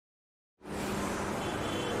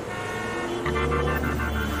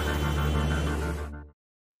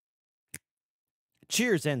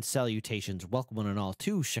Cheers and salutations. Welcome one and all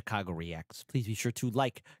to Chicago Reacts. Please be sure to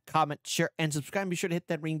like, comment, share, and subscribe. Be sure to hit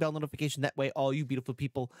that ring bell notification. That way all you beautiful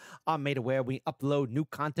people are made aware we upload new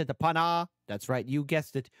content upon our, that's right, you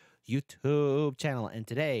guessed it, YouTube channel. And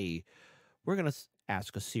today we're going to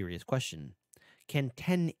ask a serious question. Can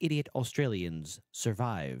 10 idiot Australians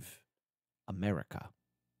survive America?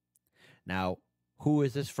 Now, who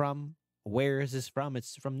is this from? Where is this from?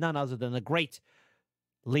 It's from none other than the great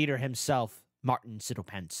leader himself, Martin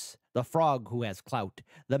Siddlepants, the frog who has clout,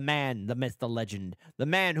 the man, the myth, the legend, the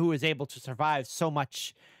man who is able to survive so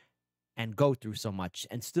much and go through so much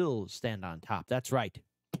and still stand on top. That's right.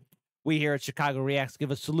 We here at Chicago Reacts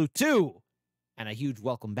give a salute to and a huge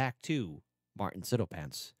welcome back to Martin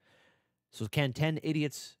Siddlepants. So can 10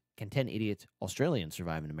 idiot Australians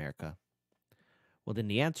survive in America? Well, then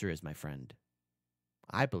the answer is, my friend,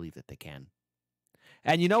 I believe that they can.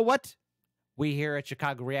 And you know what? We here at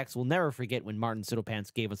Chicago Reacts will never forget when Martin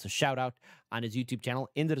Siddlepants gave us a shout-out on his YouTube channel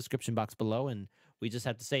in the description box below. And we just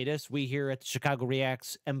have to say this. We here at Chicago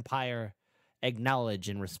Reacts Empire acknowledge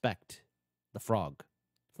and respect the frog,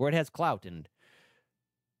 for it has clout, and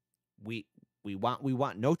we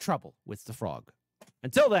want no trouble with the frog.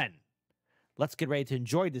 Until then, let's get ready to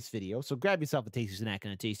enjoy this video. So grab yourself a tasty snack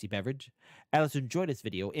and a tasty beverage, and let's enjoy this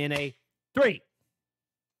video in a 3,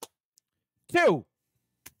 2,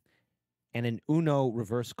 and an Uno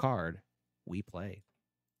reverse card, we play.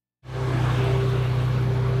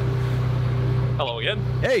 Hello again.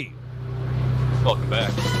 Hey! Welcome back.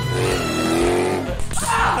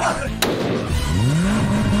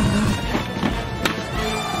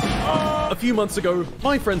 A few months ago,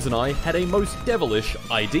 my friends and I had a most devilish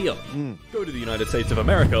idea. Go to the United States of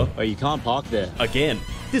America. Oh, you can't park there. Again.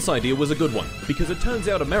 This idea was a good one, because it turns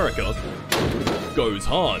out America goes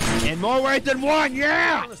hard. In more ways than one,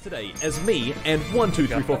 yeah! Join us today as me and 1, 2,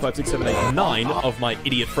 3, 4, 5, 6, 7, 8, 9 of my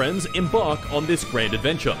idiot friends embark on this grand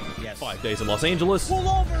adventure. Yes. 5 days in Los Angeles. Pull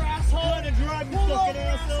over, asshole! And drive, you fucking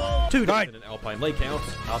asshole! 2 days in an Alpine lake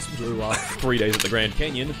house. Us blew up. 3 days at the Grand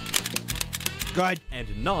Canyon. Good.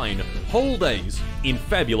 And 9 whole days in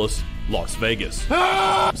fabulous Las Vegas.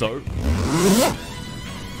 So,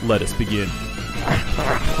 let us begin.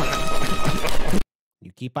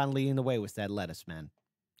 You keep on leading the way with that lettuce, man.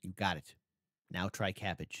 You got it. Now try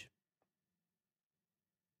cabbage.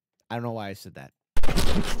 I don't know why I said that.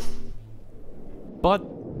 But,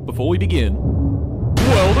 before we begin,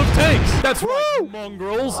 World of Tanks! That's right,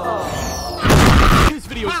 mongrels! This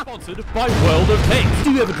video is sponsored by World of Tanks.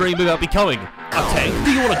 Do you ever dream about becoming a tank?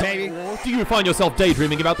 Do you want to baby? Do you find yourself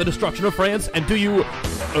daydreaming about the destruction of France? And do you...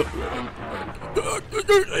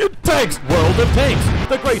 Tanks! World of Tanks!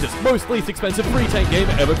 The greatest, most least expensive free tank game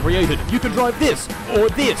ever created. You can drive this, or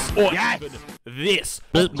this, or even this.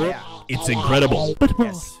 It's incredible. But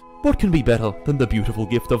what can be better than the beautiful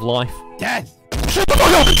gift of life? Death! Shut the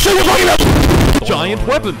fuck up! Shut your fucking mouth! Giant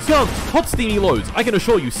weapons, guns, hot steamy loads. I can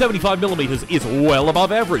assure you 75mm is well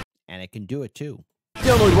above average. And it can do it too.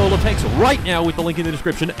 Download World of Tanks right now with the link in the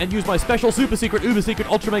description and use my special super secret, uber secret,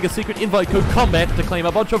 ultra mega secret invite code COMBAT to claim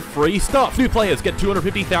a bunch of free stuff. New players get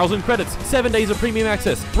 250,000 credits, 7 days of premium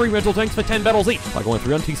access, 3 rental tanks for 10 battles each, like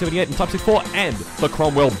 131, T78 and Type 64, and the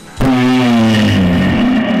Cromwell.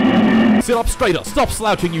 Sit up straighter, stop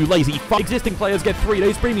slouching, you lazy fuck. Existing players get 3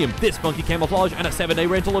 days premium, this funky camouflage, and a 7-day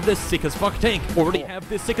rental of this sick as fuck tank. Already have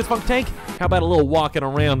this sick as fuck tank? How about a little walking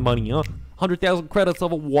around money, huh? 100,000 credits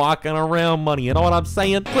of a walking around money, you know what I'm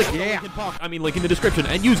saying? Click the link in the description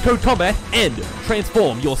and use code COMBAT and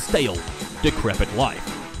transform your stale, decrepit life.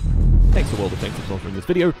 Thanks to World of Tanks for sponsoring this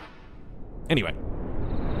video. Anyway.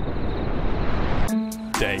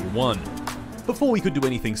 Day 1. Before we could do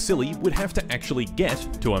anything silly, we'd have to actually get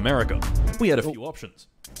to America. We had a few options.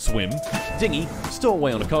 Swim, dinghy, stow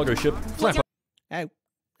away on a cargo ship, flap up. Hey,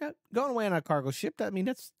 going away on a cargo ship, I mean,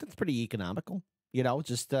 that's pretty economical. You know,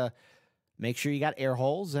 just make sure you got air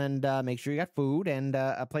holes and make sure you got food and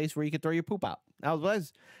a place where you can throw your poop out.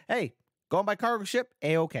 Otherwise, hey, going by cargo ship,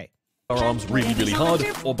 A-okay. Our arms really, really hard,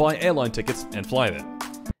 or buy airline tickets and fly there.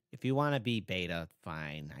 If you want to be beta,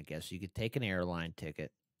 fine. I guess you could take an airline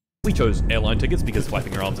ticket. We chose airline tickets because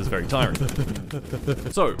flapping our arms is very tiring.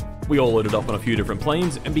 So, we all loaded up on a few different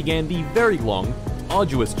planes and began the very long,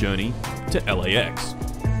 arduous journey to LAX.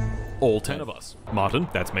 All 10 of us. Martin,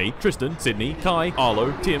 that's me, Tristan, Sydney, Kai,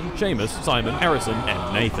 Arlo, Tim, Seamus, Simon, Harrison,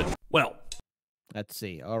 and Nathan. Well, let's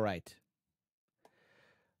see. All right.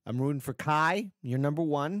 I'm rooting for Kai. You're number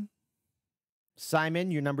 1.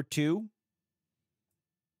 Simon, you're number 2.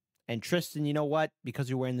 And Tristan, you know what?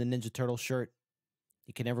 Because you're wearing the Ninja Turtle shirt,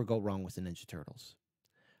 you can never go wrong with the Ninja Turtles.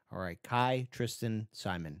 All right, Kai, Tristan,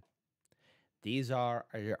 Simon. These are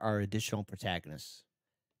our additional protagonists,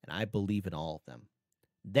 and I believe in all of them.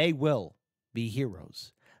 They will be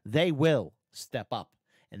heroes. They will step up,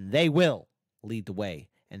 and they will lead the way,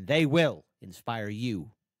 and they will inspire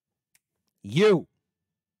you to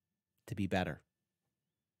be better.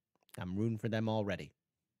 I'm rooting for them already,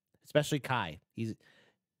 especially Kai.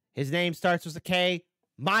 His name starts with a K.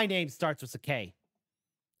 My name starts with a K.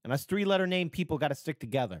 And us three-letter name people got to stick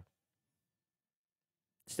together.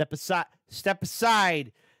 Step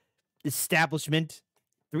aside, establishment.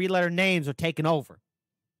 Three-letter names are taking over.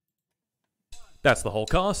 That's the whole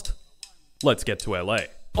cast. Let's get to LA.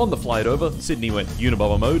 On the flight over, Sydney went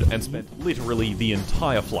Unabomber mode and spent literally the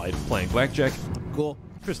entire flight playing blackjack. Cool.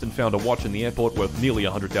 Tristan found a watch in the airport worth nearly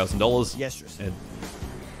 $100,000. Yes, Tristan. And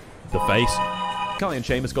the face. Kai and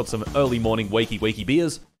Seamus got some early morning wakey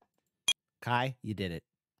beers. Kai, you did it.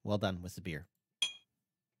 Well done with the beer.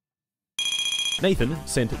 Nathan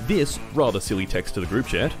sent this rather silly text to the group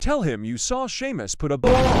chat. Tell him you saw Seamus put a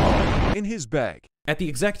ball in his bag. At the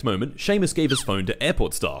exact moment, Seamus gave his phone to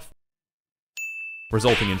airport staff,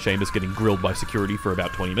 resulting in Seamus getting grilled by security for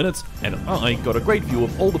about 20 minutes, and I got a great view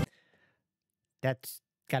of all the... That's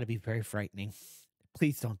got to be very frightening.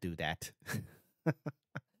 Please don't do that.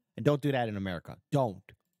 And don't do that in America. Don't.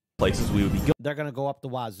 places we would be They're going to go up the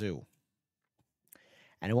wazoo.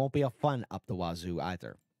 And it won't be a fun up the wazoo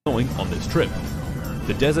either. going on this trip.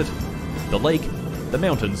 The desert, the lake, the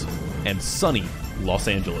mountains, and sunny Los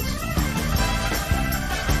Angeles.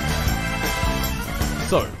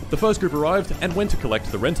 So, the first group arrived and went to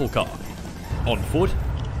collect the rental car. On foot,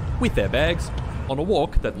 with their bags, on a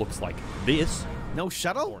walk that looks like this No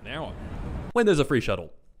shuttle? for an hour. When there's a free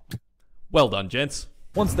shuttle. Well done, gents.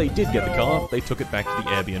 Once they did get the car, they took it back to the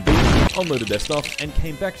Airbnb, unloaded their stuff, and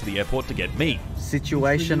came back to the airport to get me.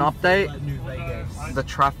 Situation update. The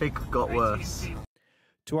traffic got worse.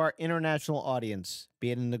 To our international audience,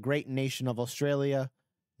 be it in the great nation of Australia,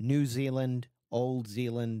 New Zealand, Old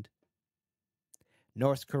Zealand,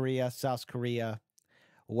 North Korea, South Korea,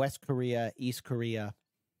 West Korea, East Korea,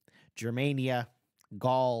 Germania,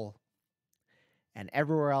 Gaul, and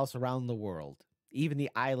everywhere else around the world, even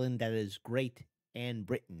the island that is Great and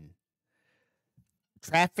Britain.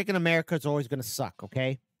 Traffic in America is always going to suck,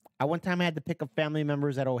 okay? One time I had to pick up family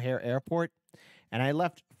members at O'Hare Airport, and I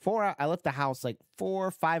left the house like 4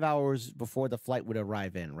 or 5 hours before the flight would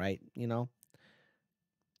arrive in, right? You know?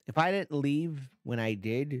 If I didn't leave when I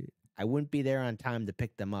did, I wouldn't be there on time to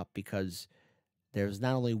pick them up because there's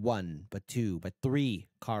not only one, but two, but three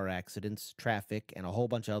car accidents, traffic, and a whole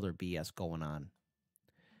bunch of other BS going on.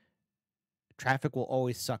 Traffic will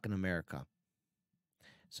always suck in America.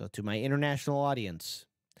 So to my international audience,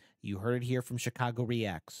 you heard it here from Chicago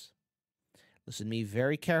Reacts. Listen to me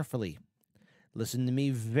very carefully. Listen to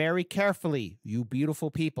me very carefully, you beautiful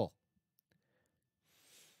people.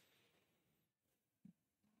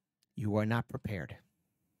 You are not prepared.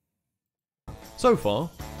 So far,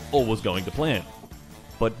 all was going to plan.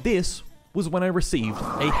 But this was when I received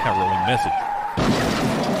a harrowing message.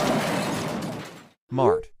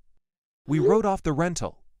 Mart. We wrote off the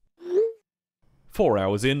rental. 4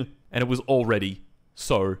 hours in, and it was already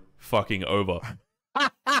so fucking over.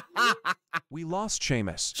 We lost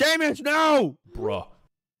Seamus. Seamus, no! Bruh.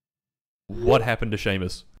 What happened to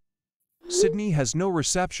Seamus? Sydney has no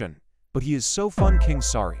reception, but he is so fun, King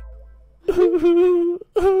sorry.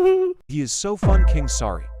 He is so fun, King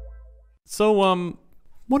sorry. So,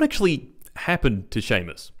 what actually happened to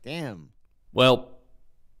Seamus? Damn. Well,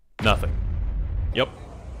 nothing. Yep.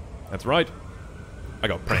 That's right. I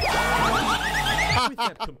got pranked. With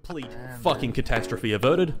that complete fucking catastrophe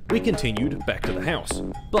averted, we continued back to the house.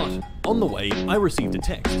 But, on the way, I received a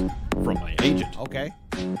text from my agent. Okay.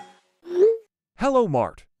 Hello,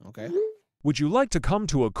 Mart. Okay. Would you like to come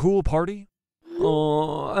to a cool party?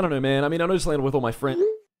 Oh, I don't know, man. I mean, I just landed with all my friends.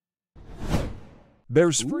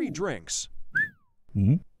 There's free drinks.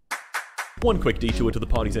 One quick detour to the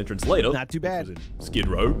party's entrance later. Not too bad. which was in Skid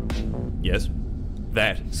Row. Yes,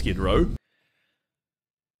 that Skid Row.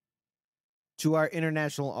 To our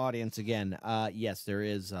international audience again, yes, there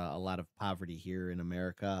is a lot of poverty here in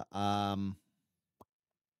America.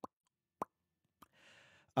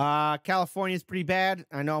 California's pretty bad.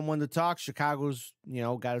 I know I'm one to talk. Chicago's,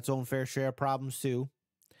 got its own fair share of problems too.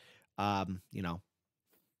 But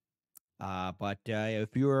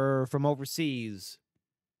if you're from overseas,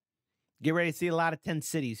 get ready to see a lot of tent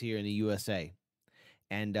cities here in the USA.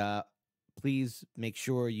 And please make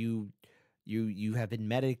sure you have been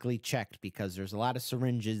medically checked because there's a lot of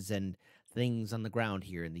syringes and things on the ground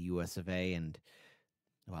here in the US of A. And,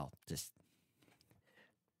 well, just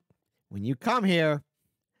when you come here,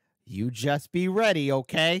 You just be ready,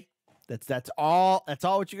 okay? That's all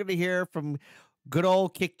what you're gonna hear from good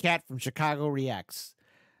old Kit Kat from Chicago Reacts.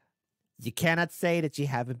 You cannot say that you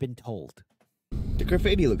haven't been told. The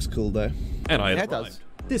graffiti looks cool though. And I Yeah, it arrived. does.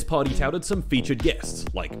 This party touted some featured guests,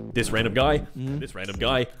 like this random guy, this random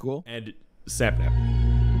guy, Cool. and Sapnap.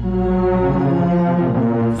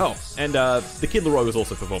 Oh, and the Kid Leroy was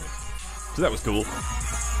also performing. So that was cool.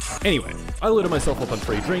 Anyway, I loaded myself up on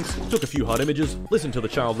free drinks, took a few hot images, listened to the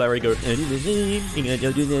child Larry go, and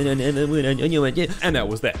that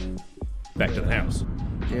was that. Back to the house.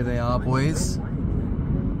 Here they are, boys.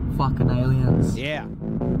 Fucking aliens. Yeah.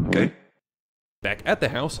 Okay. Back at the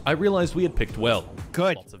house, I realized we had picked well.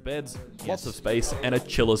 Good. Lots of beds, lots of space, and a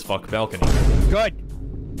chill as fuck balcony. Good.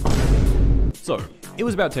 So, it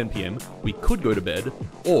was about 10 PM, we could go to bed,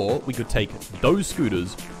 or we could take those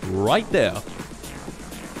scooters right there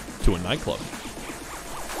to a nightclub.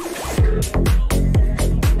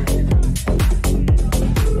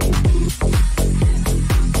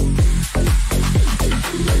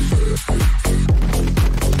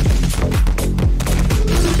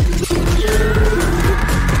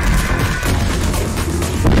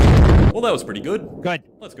 Well, that was pretty good. Good.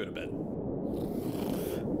 Let's go to bed.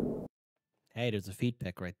 Hey, there's a feed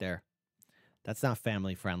pic right there. That's not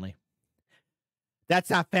family friendly.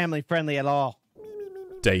 That's not family friendly at all.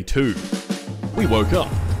 Day 2. We woke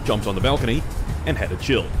up, jumped on the balcony, and had a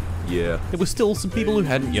chill. Yeah, there were still some people who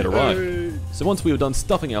hadn't yet arrived. So once we were done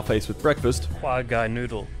stuffing our face with breakfast, Why guy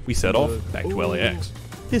noodle? we set off back to LAX.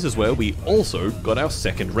 This is where we also got our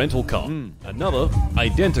second rental car. Another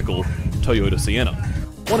identical Toyota Sienna.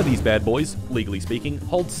 One of these bad boys, legally speaking,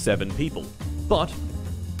 holds 7 people. But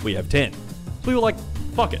we have 10. So we were like,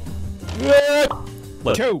 fuck it.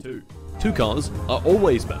 Let's do 2. 2 cars are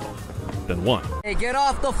always better than 1. Hey, get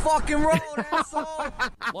off the fucking road, asshole!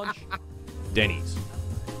 Lunch, Denny's.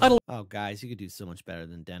 Oh, guys, you could do so much better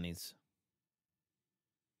than Denny's.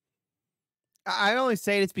 I only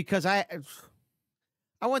say this because I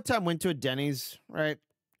one time went to a Denny's, right?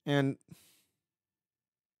 And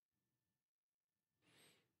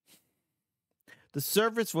the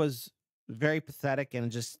service was very pathetic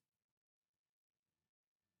and just...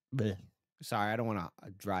 Bleh. Sorry, I don't want to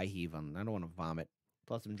dry heave on. I don't want to vomit.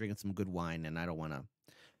 Plus, I'm drinking some good wine, and I don't want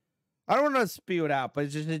to spew it out.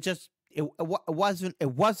 But it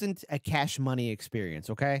wasn't a cash money experience.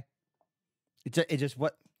 Okay, it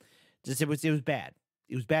was bad.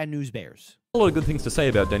 It was bad news bears. A lot of good things to say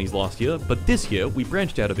about Denny's last year, but this year we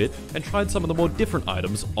branched out a bit and tried some of the more different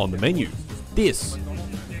items on the menu. This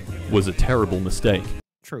was a terrible mistake.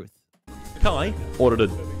 Truth. Kai ordered a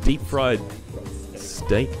deep-fried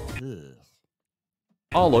steak. Ugh.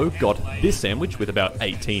 Arlo got this sandwich with about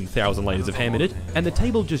 18,000 layers of ham in it, and the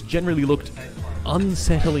table just generally looked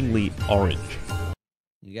unsettlingly orange.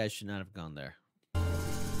 You guys should not have gone there.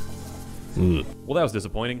 Ugh. Well, that was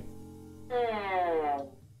disappointing.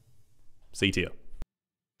 C tier.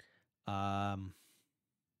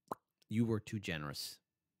 You were too generous,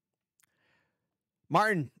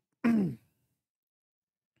 Martin.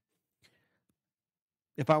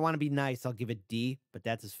 If I want to be nice, I'll give it D, but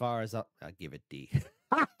that's as far as I'll give it D.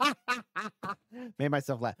 Made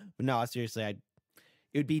myself laugh. But no, seriously,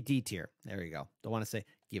 it would be D tier. There you go. Don't want to say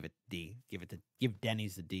give it D. Give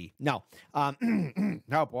Denny's the D. No.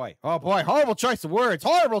 Oh boy. Horrible choice of words.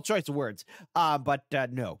 But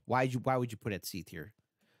no. Why would you put it at C tier?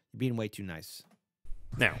 You're being way too nice.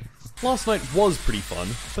 Now, last night was pretty fun,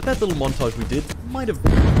 but that little montage we did might have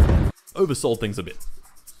oversold things a bit.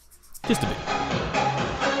 Just a bit.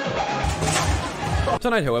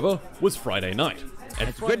 Tonight, however, was Friday night.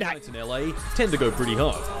 And Friday nights in LA tend to go pretty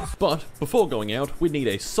hard. But before going out, we'd need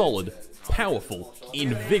a solid, powerful,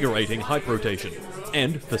 invigorating hype rotation.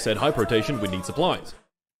 And for said hype rotation, we'd need supplies.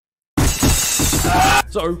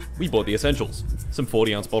 So, we bought the essentials. Some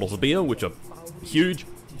 40-ounce bottles of beer, which are huge,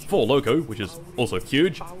 4 Loco, which is also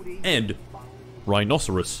huge, and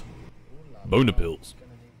Rhinoceros boner pills.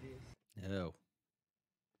 No.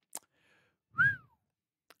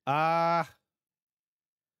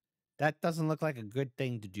 That doesn't look like a good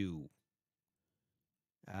thing to do.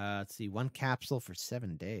 Let's see. 1 capsule for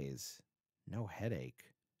 7 days. No headache.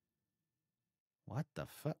 What the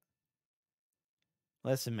fuck?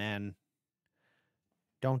 Listen, man.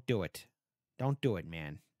 Don't do it. Don't do it,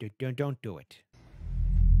 man. Don't do it.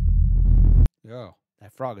 Oh,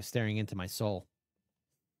 that frog is staring into my soul.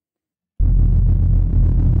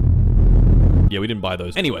 Yeah, we didn't buy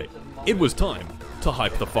those. Anyway, it was time to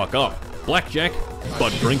hype the fuck up. Blackjack,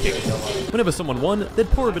 but drinking. Whenever someone won, they'd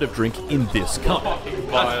pour a bit of drink in this cup.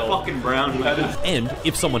 That's fucking brown, man. And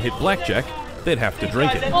if someone hit blackjack, they'd have to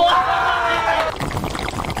drink it.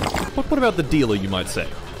 But what about the dealer, you might say?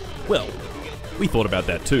 Well, we thought about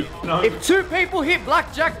that too. If two people hit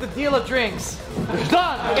blackjack, the dealer drinks.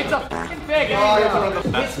 Done. It's a fucking fair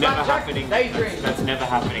game. That's never happening. They drink. That's never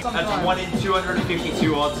happening. That's 1 in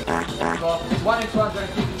 252 odds. Well, 1 in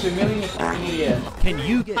 252 million, you fucking idiot. Can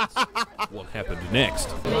you guess what happened next?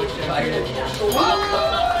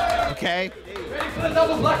 Okay. Ready for the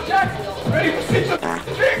double blackjack? Ready for six of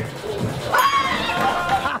drink?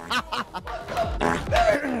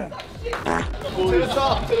 To the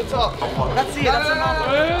top, to the top. That's it, that's enough.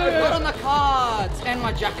 Put on the cards and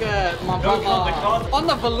my jacket, my brother. On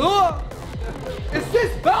the velour? Is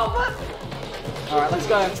this velvet? Alright, let's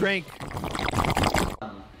go. Drink.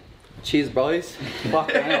 Cheers, boys.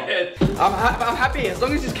 Fuck hell. I'm happy as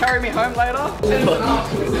long as you carry me home later.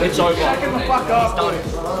 It's over. Shut the fuck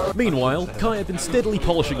up. Meanwhile, Kai had been steadily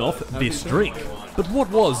polishing off this drink. But what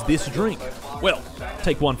was this drink? Well,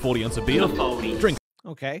 take 1 40-ounce of beer, drink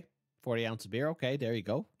Okay. 40 ounce of beer. Okay, there you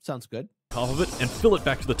go. Sounds good. half of it, and fill it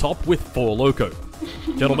back to the top with 4 Loko.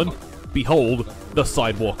 Gentlemen, behold the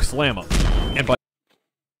Sidewalk Slammer. And by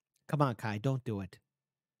Come on, Kai. Don't do it.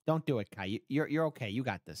 Don't do it, Kai. You're okay. You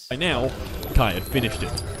got this. now, Kai had finished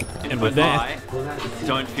it. And with But that, I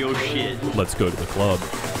don't feel shit. let's go to the club.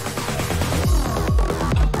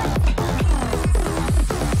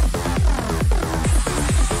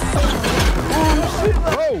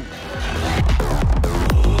 Bro!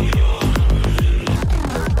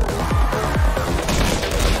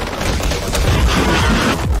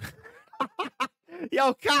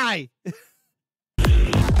 Yo, Kai!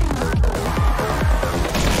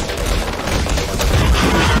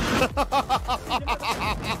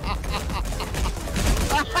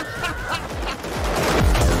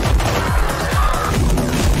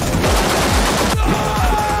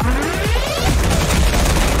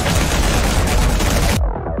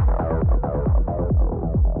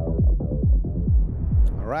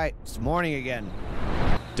 All right, it's morning again.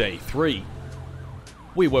 Day 3.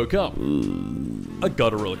 We woke up. A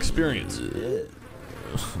guttural experience.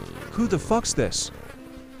 Who the fuck's this?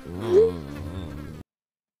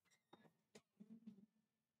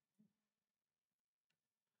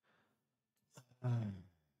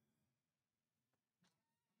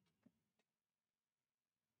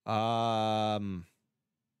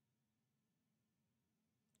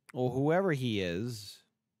 Well, whoever he is,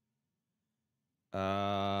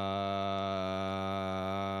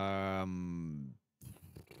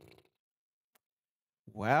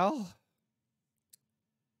 well,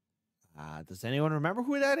 does anyone remember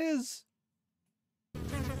who that is?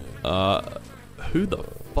 Who the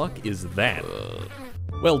fuck is that?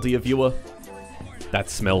 Well, dear viewer,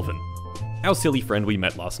 that's Smelvin, our silly friend we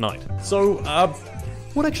met last night. So,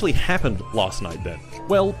 what actually happened last night then?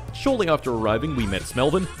 Well, shortly after arriving, we met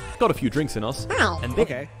Smelvin, got a few drinks in us, and then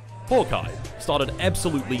Okay. poor Kai started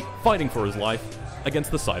absolutely fighting for his life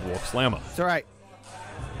against the Sidewalk Slammer. It's all right.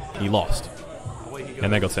 He lost,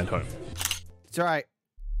 and then got sent home. It's all right.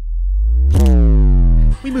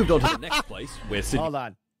 We moved on to the next place, where Sydney... Hold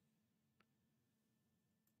on.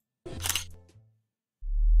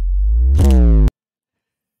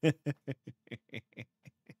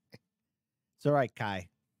 It's all right, Kai.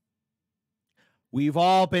 We've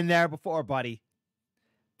all been there before, buddy.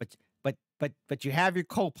 But you have your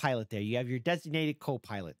co-pilot there. You have your designated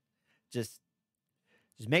co-pilot. Just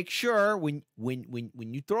make sure when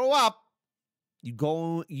you throw up, you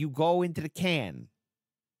go into the can.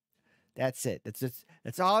 That's it.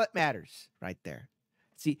 That's all that matters right there.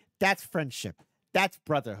 See, that's friendship. That's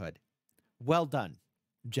brotherhood. Well done,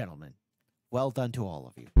 gentlemen. Well done to all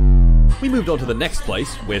of you. We moved on to the next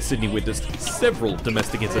place, where Sydney witnessed several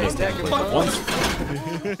domestic incidents take place at once.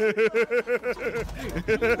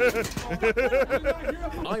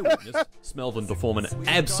 I witnessed Smelvin perform an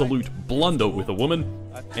absolute blunder with a woman,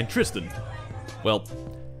 and Tristan, well,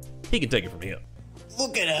 he can take it from here.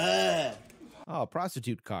 Look at her. Oh,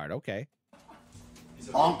 prostitute card. Okay.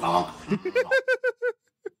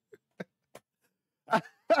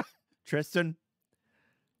 Tristan,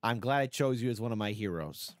 I'm glad I chose you as one of my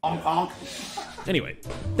heroes. Anyway,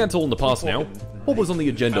 that's all in the past now. What was on the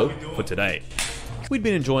agenda for today? We'd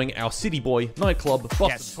been enjoying our City Boy, nightclub, Boston,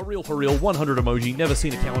 Yes. for real, 100 emoji, never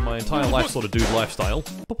seen a cow in my entire life sort of dude lifestyle.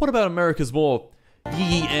 But what about America's more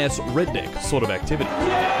yee-ass redneck sort of activity?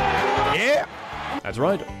 Yeah. That's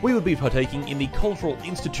right, we would be partaking in the cultural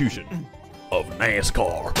institution of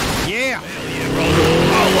NASCAR. Yeah.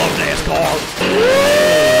 I love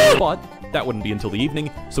NASCAR! But that wouldn't be until the evening,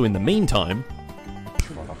 so in the meantime...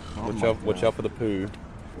 Watch out for the poo.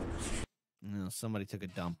 No, somebody took a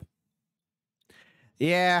dump.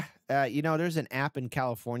 Yeah, there's an app in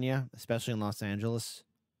California, especially in Los Angeles.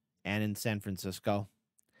 and in San Francisco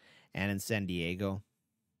and in San Diego,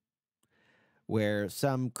 where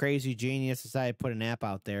some crazy genius decided to put an app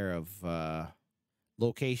out there of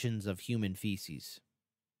locations of human feces.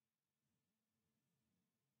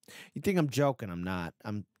 You think I'm joking? I'm not.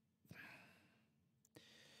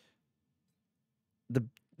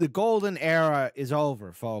 The golden era is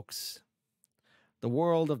over, folks. The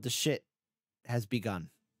world of the shit has begun.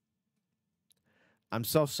 I'm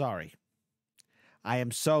so sorry. I am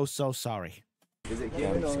so sorry. Is it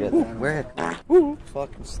here? Where?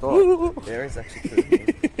 Fucking stop. There is actually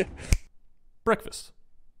food. Breakfast.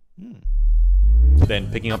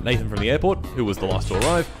 Then picking up Nathan from the airport, who was the last to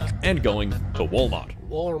arrive, and going to Walmart.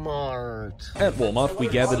 At Walmart, we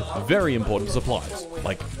gathered very important supplies,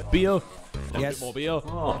 like beer, and a Yes. bit more beer,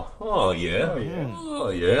 Oh yeah. Oh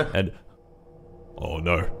yeah. and... Oh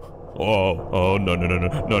no. Oh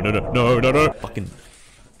no. Fucking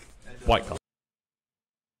white color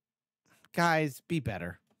Guys, be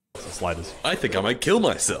better. sliders. I think I might kill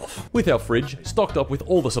myself. With our fridge stocked up with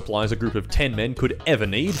all the supplies a group of 10 men could ever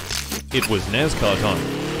need, it was NASCAR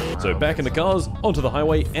time. So back in the cars, onto the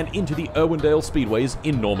highway, and into the Irwindale Speedway's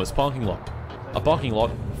enormous parking lot. A parking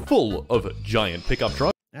lot full of giant pickup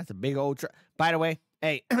trucks. That's a big old truck. By the way,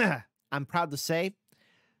 hey, I'm proud to say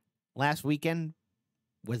last weekend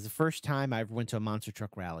was the first time I ever went to a monster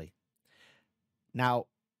truck rally. Now,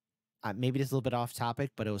 maybe this is a little bit off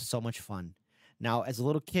topic, but it was so much fun. Now, as a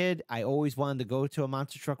little kid, I always wanted to go to a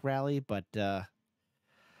monster truck rally, but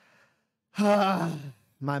my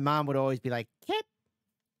mom would always be like, Kip,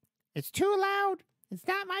 it's too loud. It's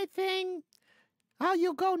not my thing. Oh,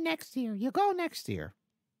 you'll go next year. You'll go next year.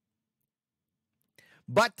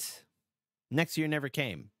 But next year never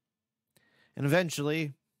came. And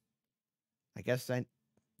eventually, I guess I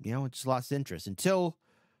just lost interest until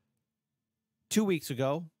 2 weeks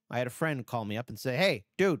ago. I had a friend call me up and say, hey,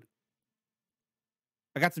 dude,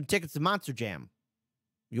 I got some tickets to Monster Jam.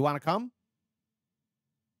 You want to come?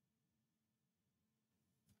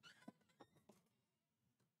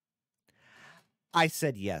 I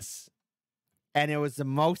said yes. And it was the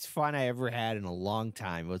most fun I ever had in a long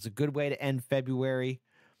time. It was a good way to end February.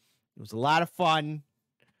 It was a lot of fun.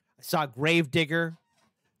 I saw Gravedigger.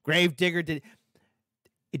 Gravedigger did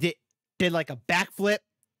like a backflip.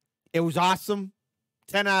 It was awesome.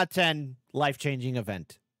 10 out of 10, life-changing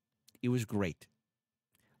event. It was great.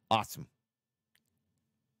 Awesome.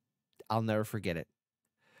 I'll never forget it.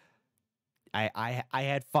 I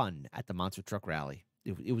had fun at the Monster Truck Rally.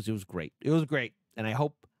 It was great. It was great. And I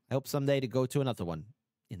hope someday to go to another one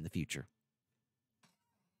in the future.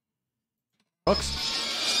 And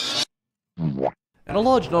a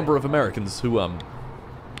large number of Americans who,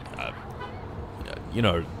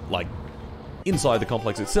 like, inside the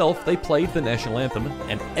complex itself, they played the national anthem,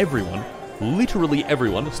 and everyone, literally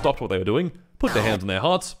everyone, stopped what they were doing, put their hands on their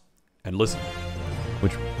hearts, and listened.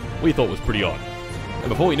 Which we thought was pretty odd. And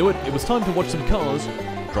before we knew it, it was time to watch some cars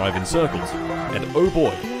drive in circles. And oh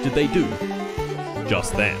boy, did they do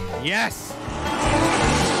just that. Yes!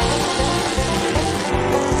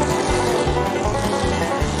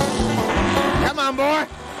 Come on, boy!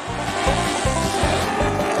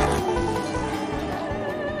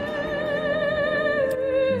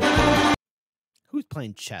 Who's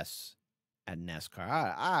playing chess at NASCAR?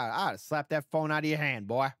 I'd slap that phone out of your hand,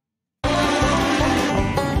 boy.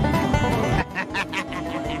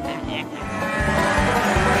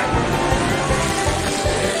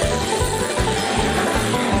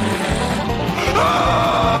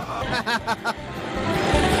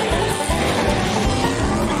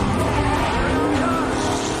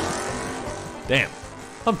 Damn,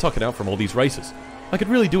 I'm tucking out from all these races. I could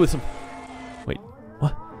really do with some... Wait,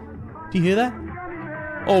 what? Do you hear that?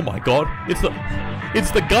 Oh my god, it's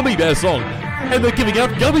the Gummy Bear song! And they're giving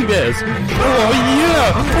out gummy bears! Oh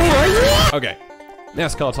yeah! Oh yeah! Okay,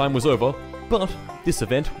 NASCAR time was over, but this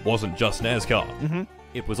event wasn't just NASCAR.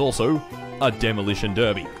 It was also a demolition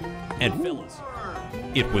derby. And fellas,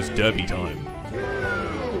 it was derby time.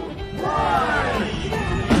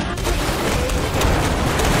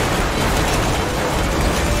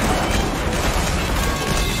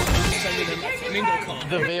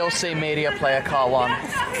 The VLC Media Player Car 1.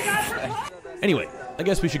 Anyway, I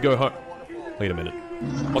guess we should go home. Wait a minute.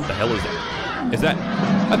 What the hell is that?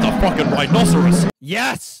 That's a fucking rhinoceros!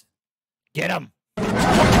 Yes! Get him!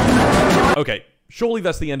 Okay, surely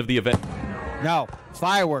that's the end of the event. No,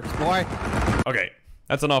 fireworks, boy. Okay,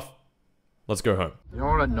 that's enough. Let's go home. You know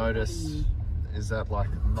what I noticed is that, like,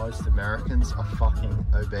 most Americans are fucking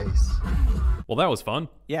obese. Well, that was fun.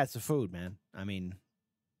 Yeah, it's the food, man. I mean...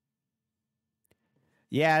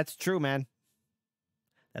 Yeah, it's true, man.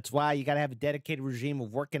 That's why you got to have a dedicated regime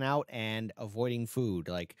of working out and avoiding food.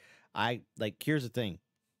 Here's the thing.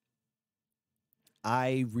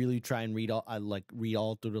 I really try and read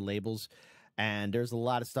all through the labels, and there's a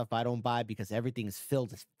lot of stuff I don't buy because everything is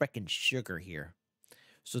filled with freaking sugar here.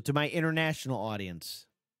 So to my international audience,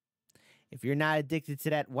 if you're not addicted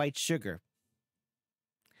to that white sugar,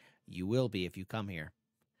 you will be if you come here.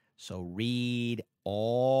 So read all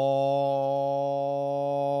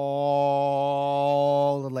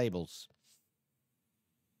the labels.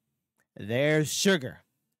 There's sugar.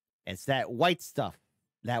 It's that white stuff,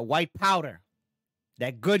 that white powder,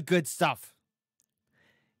 that good stuff.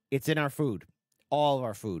 It's in our food, all of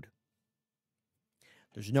our food.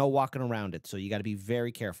 There's no walking around it, so you got to be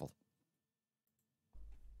very careful.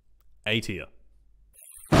 A tier.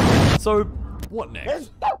 So, what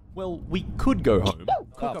next? Well, we could go home,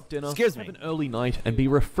 cook up dinner, have an early night, and be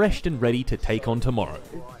refreshed and ready to take on tomorrow.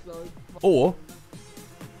 Or,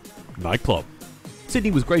 nightclub.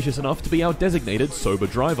 Sydney was gracious enough to be our designated sober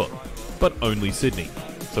driver, but only Sydney,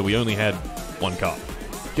 so we only had one car.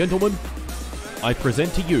 Gentlemen, I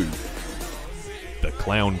present to you the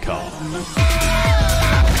clown car.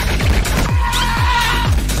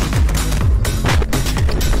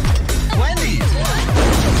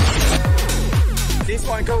 This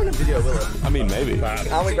won't go in a video, will it? I mean, maybe.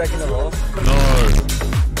 Aren't we breaking the law? No.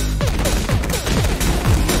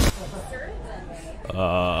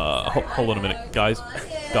 Hold on a minute, guys.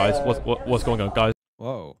 Guys, what's going on, guys?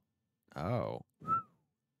 Whoa. Oh.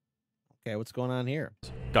 Okay, what's going on here?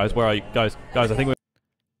 Guys, where are you? Guys, I think we're...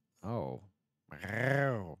 Oh.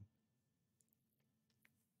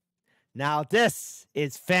 Now this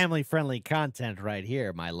is family-friendly content right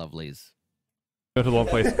here, my lovelies. Go to the wrong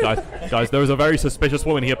place, guys, there is a very suspicious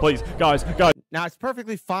woman here, please. Guys. Now, it's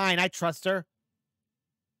perfectly fine. I trust her.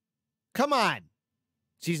 Come on.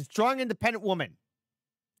 She's a strong, independent woman.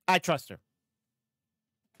 I trust her.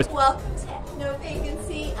 Welcome to No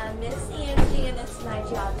Vacancy. I'm Miss Angie, and it's my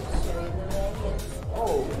job to show you the way it's...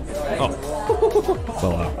 Oh.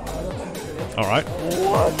 Well, all right.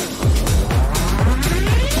 What?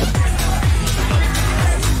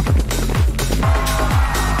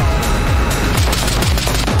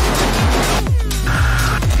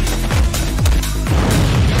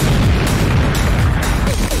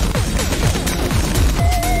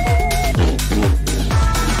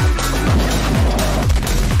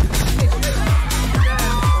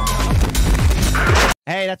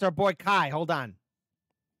 Hey, that's our boy Kai. Hold on.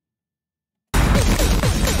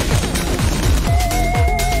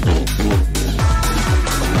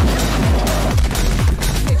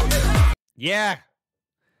 Yeah.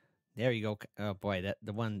 There you go. Oh boy,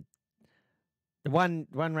 the one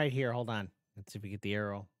right here. Hold on. Let's see if we get the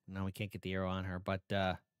arrow. No, we can't get the arrow on her, but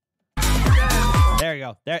there you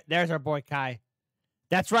go. There's our boy Kai.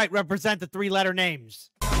 That's right. Represent the 3-letter names.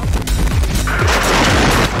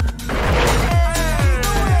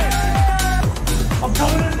 I'm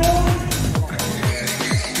coming in, boys!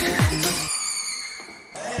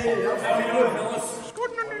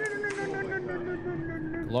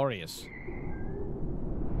 Glorious.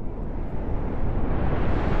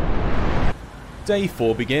 Day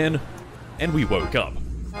 4 began, and we woke up.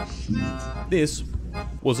 This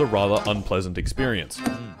was a rather unpleasant experience.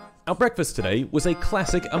 Our breakfast today was a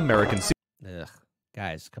classic American... Ugh,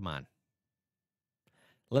 guys, come on.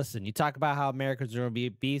 Listen, you talk about how Americans are going to be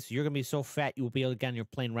obese. You're going to be so fat you will be able to get on your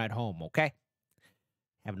plane ride home, okay?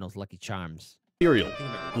 Having those Lucky Charms. Cereal,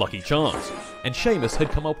 Lucky Charms, and Seamus had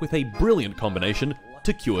come up with a brilliant combination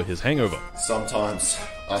to cure his hangover. Sometimes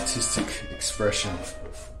artistic expression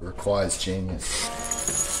requires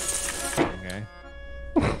genius. Okay.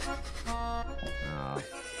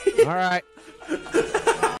 All right.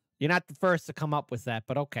 You're not the first to come up with that,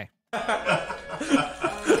 but okay.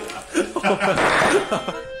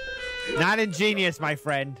 Not ingenious, my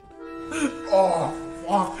friend. Oh,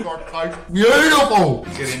 fuck, that tastes beautiful!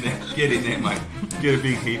 Get in there, mate. Get a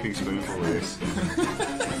big heaping spoonful of this.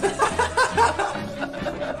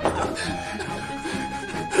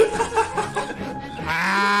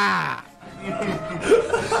 Ah!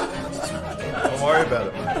 Don't worry about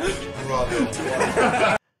it, mate.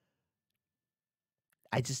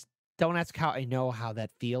 I just don't ask how I know how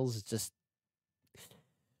that feels. It's just,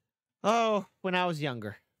 oh, when I was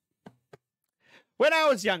younger. When I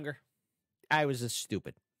was younger, I was just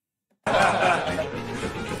stupid. Yeah,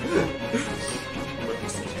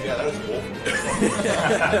 that was awful.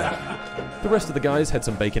 The rest of the guys had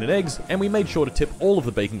some bacon and eggs, and we made sure to tip all of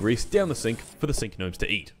the bacon grease down the sink for the sink gnomes to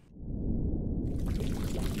eat.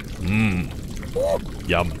 Mmm.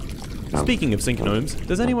 Yum. Speaking of synchronomes,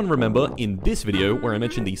 does anyone remember in this video where I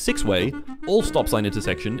mentioned the 6-way, all stop sign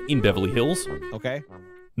intersection in Beverly Hills? Okay.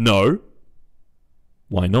 No.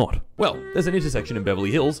 Why not? Well, there's an intersection in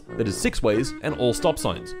Beverly Hills that is 6 ways and all stop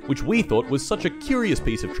signs, which we thought was such a curious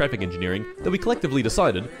piece of traffic engineering that we collectively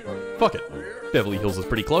decided, fuck it, Beverly Hills is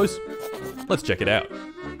pretty close, let's check it out.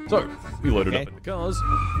 So, we loaded up in the cars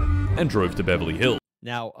and drove to Beverly Hills.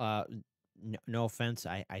 Now, no offense,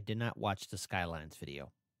 I did not watch the Skylines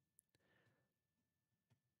video.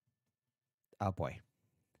 Oh boy.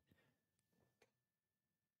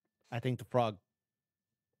 I think the frog...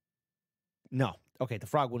 No. Okay, the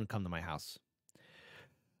frog wouldn't come to my house.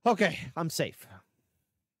 Okay, I'm safe.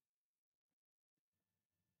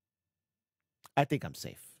 I think I'm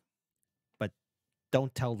safe. But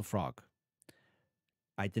don't tell the frog.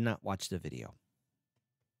 I did not watch the video.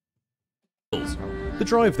 The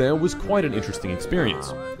drive there was quite an interesting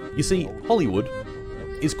experience. You see, Hollywood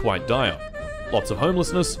is quite dire. Lots of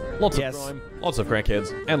homelessness, lots of crime, lots of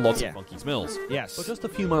crackheads, and lots of funky smells. Yes. But just a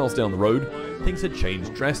few miles down the road, things had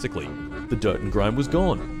changed drastically. The dirt and grime was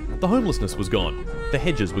gone. The homelessness was gone. The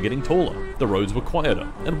hedges were getting taller. The roads were quieter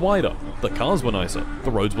and wider. The cars were nicer.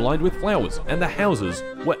 The roads were lined with flowers. And the houses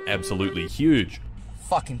were absolutely huge.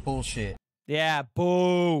 Fucking bullshit. Yeah,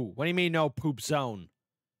 boo. What do you mean no poop zone?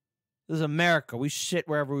 This is America. We shit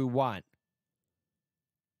wherever we want.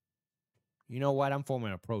 You know what? I'm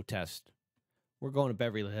forming a protest. We're going to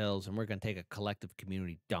Beverly Hills, and we're going to take a collective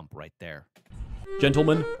community dump right there.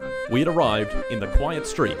 Gentlemen, we had arrived in the quiet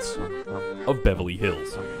streets of Beverly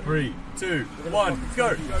Hills. 3, 2, 1,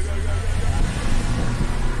 go!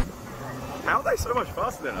 How are they so much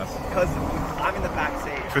faster than us? Because I'm in the back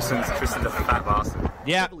seat. Tristan's a fat bastard.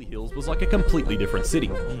 Yeah. Beverly Hills was like a completely different city.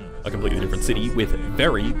 A completely different city with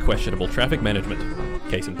very questionable traffic management.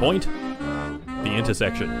 Case in point, the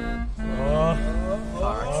intersection. Car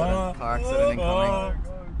accident incoming.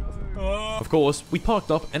 Of course, we parked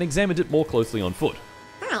up and examined it more closely on foot.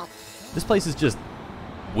 This place is just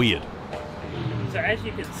weird. So as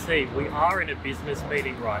you can see, we are in a business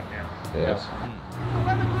meeting right now. Yes.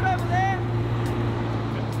 Weather good over there?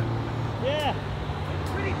 Yeah.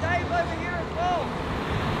 Pretty Dave over here as well.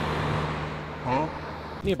 Huh?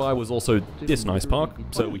 Nearby was also this nice park,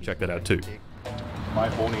 so we checked that out too. My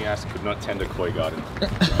horny ass could not tend a koi garden.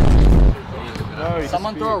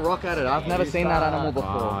 Someone throw a rock at it. I've never seen that animal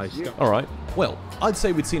before. Alright, well, I'd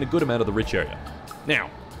say we'd seen a good amount of the rich area. Now,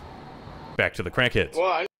 back to the crackheads.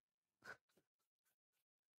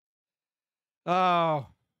 Oh.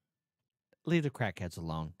 Leave the crackheads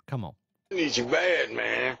alone. Come on. I need you bad,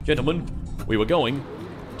 man. Gentlemen, we were going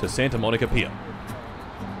to Santa Monica Pier.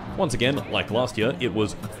 Once again, like last year, it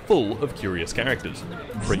was full of curious characters.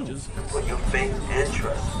 Preachers. Put your faith and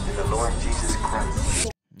trust in the Lord Jesus Christ.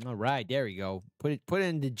 All right, there we go. Put it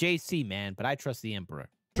into JC, man, but I trust the Emperor.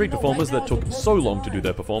 Street performers that took so long to do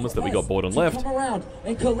their performance that we got bored and left. Come around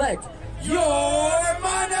and collect your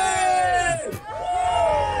money!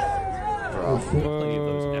 Plenty of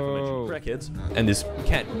those aforementioned crackheads, and this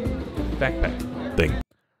cat backpack thing.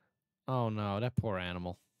 Oh no, that poor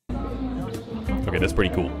animal. Okay, that's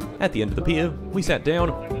pretty cool. At the end of the pier, we sat down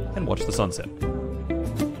and watched the sunset.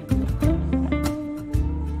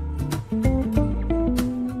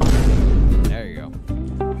 There you go.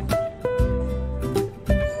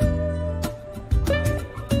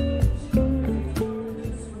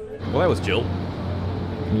 Well, that was Jill.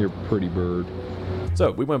 You're a pretty bird. So,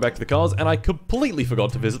 we went back to the cars, and I completely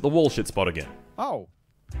forgot to visit the wall shit spot again. Oh.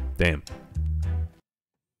 Damn.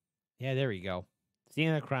 Yeah, there we go. Scene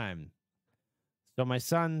of the crime. So my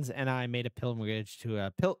sons and I made a pilgrimage to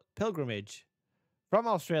a pilgrimage from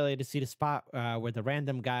Australia to see the spot where the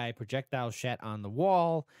random guy projectile shat on the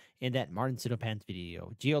wall in that Martin Sidopans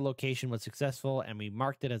video. Geolocation was successful, and we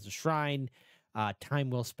marked it as a shrine. Time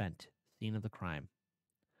well spent. Scene of the crime.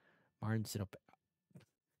 Martin Sidopans.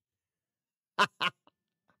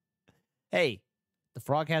 Hey, the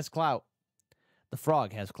frog has clout. The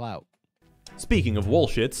frog has clout. Speaking of wall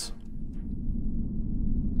shits,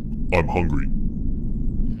 I'm hungry.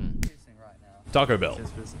 Taco Bell.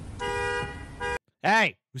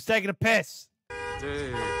 Hey, who's taking a piss?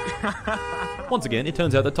 Dude. Once again, it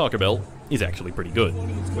turns out that Taco Bell is actually pretty good.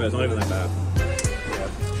 Well, it's not even that bad.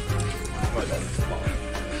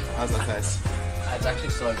 How's that taste? It's actually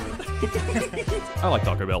so good. I like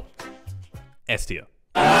Taco Bell. S tier.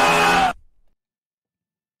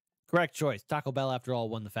 Correct choice. Taco Bell, after all,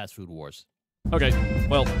 won the fast food wars. Okay,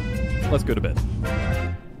 well, let's go to bed.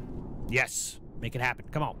 Yes, make it happen.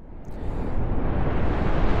 Come on.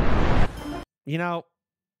 You know,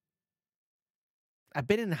 I've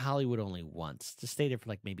been in Hollywood only once. Just stayed there for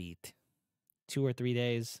like maybe 2 or 3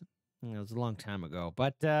 days. It was a long time ago,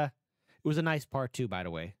 but it was a nice part too, by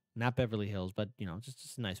the way. Not Beverly Hills, but you know,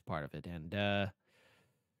 just a nice part of it. And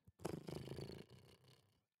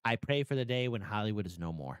I pray for the day when Hollywood is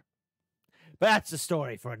no more. But that's a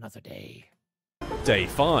story for another day. Day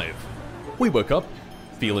 5. We woke up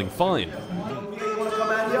feeling fine.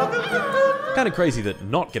 Kind of crazy that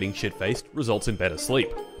not getting shit-faced results in better sleep.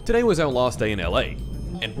 Today was our last day in LA,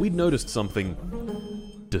 and we'd noticed something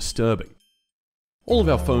disturbing. All of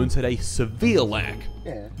our phones had a severe lack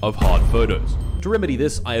of hard photos. To remedy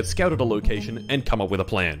this, I have scouted a location and come up with a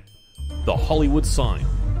plan. The Hollywood sign.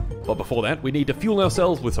 But before that, we need to fuel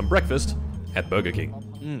ourselves with some breakfast at Burger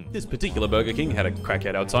King. This particular Burger King had a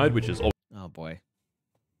crackhead outside, which is always Oh boy.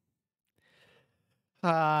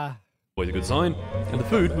 a good sign, and the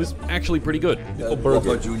food was actually pretty good.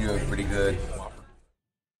 Burger Jr. pretty good.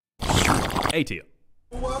 A tier.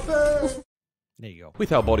 There you go.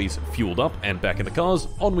 With our bodies fueled up and back in the cars,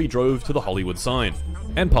 on we drove to the Hollywood sign,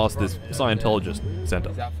 and past this Scientologist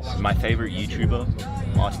center. My favorite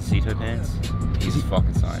YouTuber, Martin Cito Pants. He's a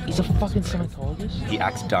fucking Scientologist. He's a fucking Scientologist? He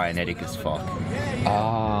acts Dianetic as fuck.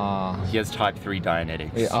 Ah. He has type 3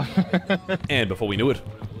 Dianetics. Yeah. And before we knew it,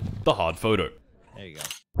 the hard photo. There you go.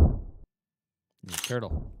 Ninja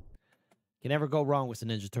Turtle. You never go wrong with a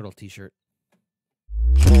Ninja Turtle t-shirt.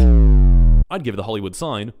 I'd give the Hollywood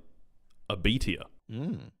sign a B tier.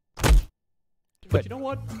 But you know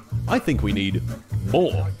what? I think we need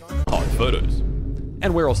more hard photos.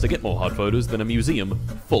 And where else to get more hard photos than a museum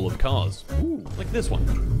full of cars? Ooh, like this one.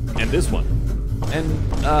 And this one. And,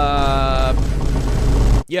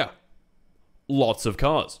 yeah. Lots of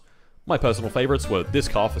cars. My personal favorites were this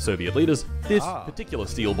car for Soviet leaders, this particular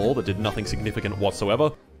steel ball that did nothing significant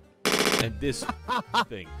whatsoever, and this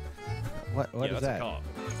thing. What is that's that? A car.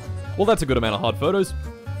 Well, that's a good amount of hard photos.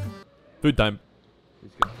 Food time.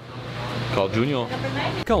 Carl Jr.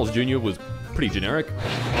 Carl's Jr. was pretty generic.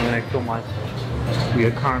 I'm gonna kill myself. We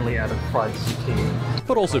are currently out of fried zucchini.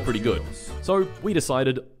 But also pretty good. So we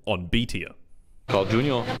decided on B tier. Carl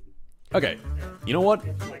Jr. Okay, you know what?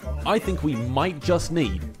 I think we might just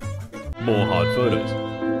need more hard photos.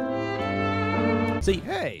 See,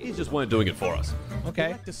 these just weren't doing it for us.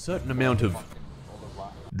 Okay. A certain amount of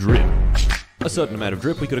drip. A certain amount of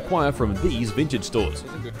drip we could acquire from these vintage stores.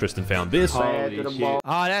 Tristan found this. Oh,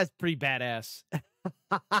 that's pretty badass.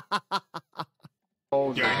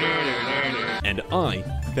 And I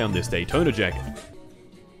found this Daytona jacket.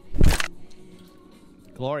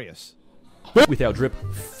 Glorious. With our drip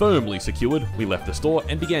firmly secured, we left the store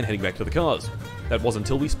and began heading back to the cars. That wasn't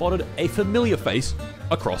until we spotted a familiar face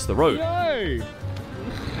across the road. Yo!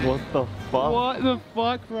 What the fuck? What the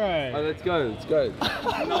fuck, bro? Oh, let's go, let's go.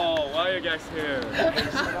 No, why are you guys here?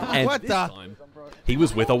 And what this time, he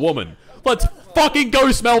was with a woman. Let's fucking go,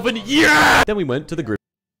 Smelvin! Yeah! Then we went to the grip.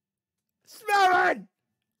 Smelvin!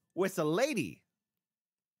 With a lady.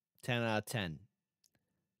 10 out of 10.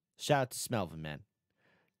 Shout out to Smelvin, man.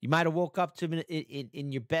 You might have woke up to him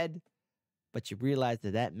in your bed, but you realized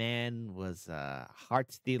that that man was a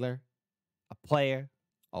heart stealer, a player,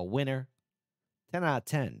 a winner. 10 out of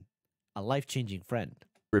 10. A life-changing friend.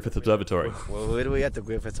 Griffith Observatory. Well, where do we at the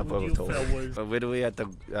Griffith Observatory? Where do we at the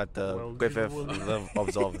Griffith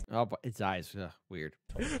Observatory? Oh, but its eyes, weird.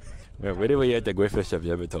 Where do we at the Griffith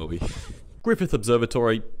Observatory? Griffith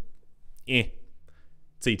Observatory. C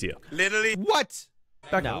tier. Literally. What?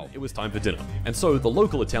 Back home, it was time for dinner. And so the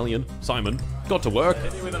local Italian, Simon, got to work.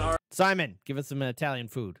 Simon, give us some Italian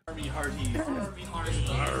food.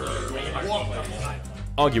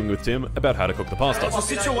 Arguing with Tim about how to cook the pasta. What's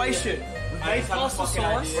the situation? We've made pasta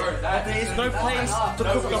sauce, but there is no place to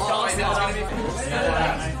cook the pasta.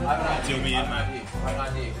 Till me in, man.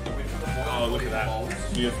 Oh, look at that.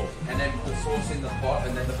 Beautiful. And then put sauce in the pot,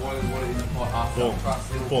 and then the boiling water in the pot after.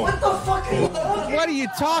 What the fuck is What are you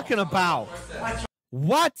talking about?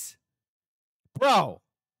 What? Bro.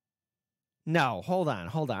 No, hold on.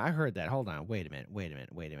 I heard that. Hold on. Wait a minute.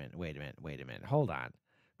 Hold on.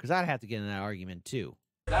 Because I'd have to get in that argument too.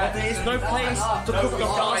 There is no place to cook the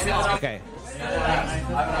pasta. Okay.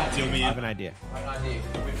 Till me I have an idea.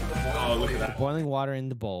 Oh, look at that. Boiling water in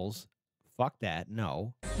the bowls. Fuck that.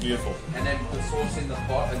 No. Beautiful. And then put sauce in the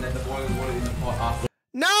pot, and then the boiling water in the pot after.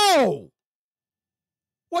 No!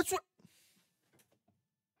 What's what?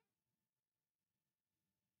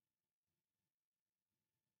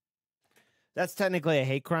 That's technically a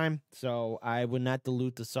hate crime, so I would not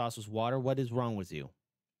dilute the sauce with water. What is wrong with you?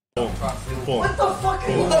 What the fuck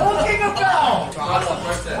are you talking about?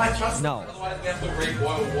 No. That's why we have to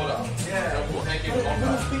reboil water. Yeah.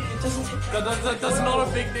 That's not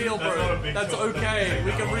a big deal, bro. That's okay.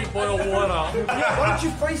 We can reboil water. Yeah, why don't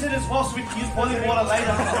you freeze it as well so we can use boiling water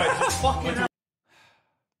later? Just fucking.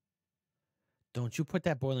 Don't you put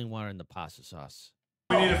that boiling water in the pasta sauce.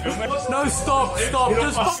 We need to film it. No, stop. Just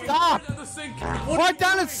stop. Down the sink. What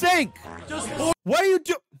down the sink? Just what are you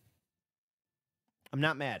doing? I'm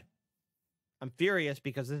not mad. I'm furious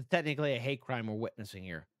because this is technically a hate crime we're witnessing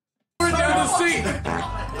here. Pour it down the sink.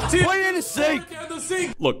 Put it in the sink. Down the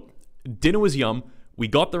sink. Look, dinner was yum. We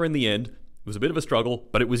got there in the end. It was a bit of a struggle,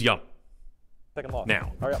 but it was yum.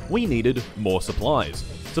 Now, we needed more supplies.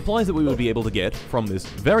 Supplies that we would be able to get from this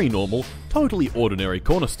very normal, totally ordinary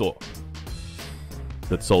corner store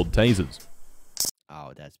that sold tasers.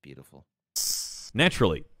 Oh, that's beautiful.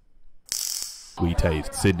 Naturally, we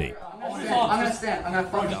tased Sydney. I'm gonna stand. I'm gonna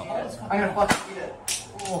fucking eat it.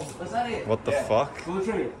 Was that it? What the fuck?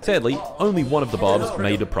 Sadly, only one of the barbs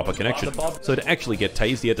made a proper connection. So to actually get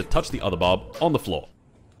tased, he had to touch the other barb on the floor.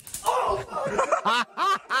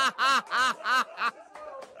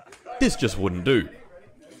 This just wouldn't do.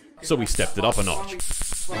 So we stepped it up a notch.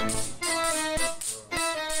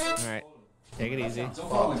 Alright, take it easy.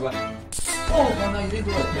 Oh, no, you didn't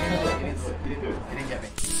do it. You didn't get me.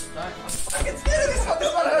 I can scared of this one.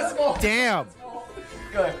 This one hurts more. Damn.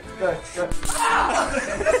 Go. Ah!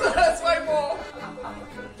 This one hurts way more.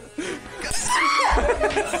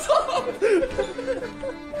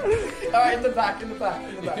 Alright, in the back.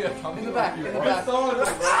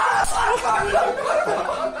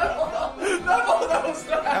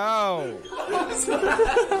 Oh.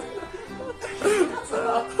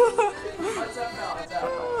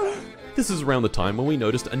 This is around the time when we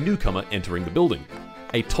noticed a newcomer entering the building.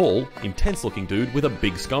 A tall, intense-looking dude with a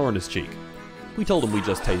big scar on his cheek. We told him we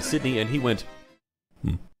just tased Sydney and he went,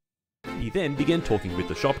 He then began talking with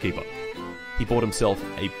the shopkeeper. He bought himself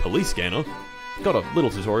a police scanner, got a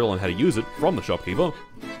little tutorial on how to use it from the shopkeeper,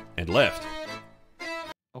 and left.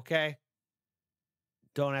 Okay.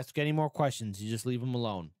 Don't ask any more questions. You just leave him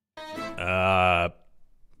alone.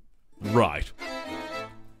 Right.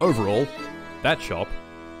 Overall, that shop,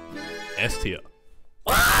 S tier.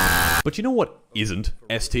 But you know what isn't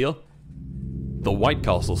S tier? The White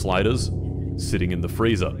Castle sliders sitting in the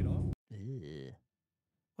freezer.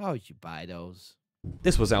 Why would you buy those?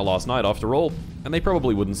 This was our last night after all, and they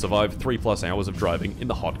probably wouldn't survive 3+ hours of driving in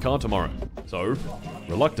the hot car tomorrow. So,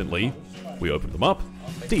 reluctantly, we opened them up,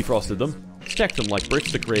 defrosted them, stacked them like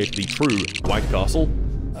bricks to create the true White Castle.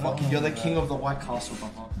 You're the king of the White Castle,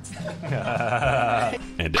 Papa.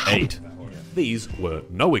 And ate. These were,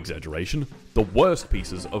 no exaggeration, the worst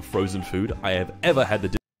pieces of frozen food I have ever had to.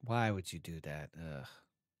 Why would you do that? Ugh.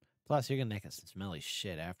 Plus, you're gonna make us some smelly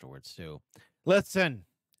shit afterwards too. Listen,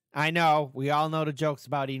 I know we all know the jokes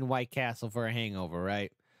about eating White Castle for a hangover,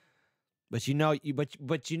 right? But you know,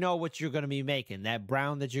 but you know what you're gonna be making. That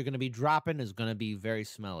brown that you're gonna be dropping is gonna be very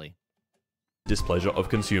smelly. Displeasure of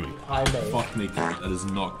consuming. Fuck me, that is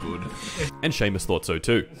not good. And Seamus thought so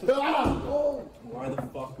too. Why the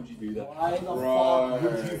fuck would you do that? Why the fuck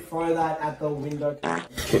would you throw that at the window?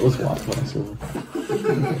 It was white when I saw it.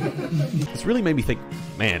 This really made me think,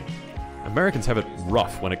 man, Americans have it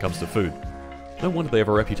rough when it comes to food. No wonder they have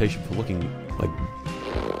a reputation for looking like...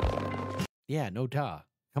 Yeah, no duh.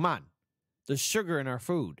 Come on. There's sugar in our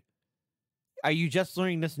food. Are you just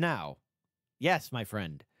learning this now? Yes, my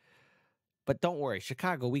friend. But don't worry,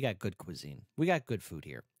 Chicago, we got good cuisine. We got good food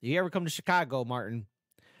here. If you ever come to Chicago, Martin,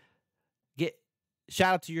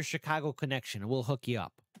 shout out to your Chicago connection and we'll hook you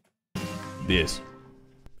up. This.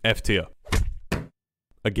 F tier.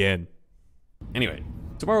 Again. Anyway,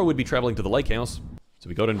 tomorrow we'd be traveling to the lake house, so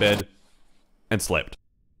we got in bed and slept.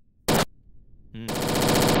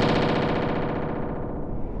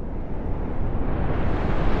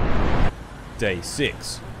 Day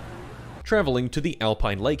 6. Traveling to the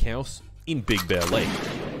Alpine Lake House in Big Bear Lake.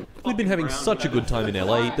 We'd been having such a good time in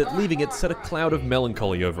LA that leaving it set a cloud of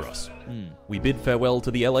melancholy over us. We bid farewell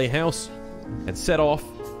to the LA house and set off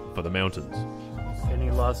for the mountains.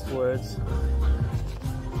 Any last words?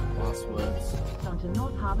 Last words. Onto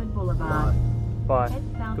North Harvard Boulevard. Bye. Head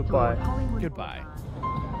south Goodbye. toward Hollywood Goodbye.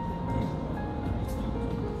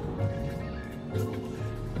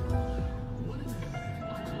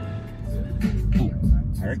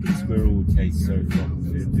 I reckon squirrel would taste so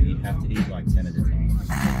fucking good, but you have to eat like 10 at a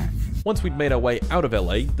time. Once we'd made our way out of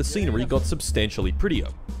LA, the scenery got substantially prettier.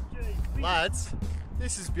 Lads,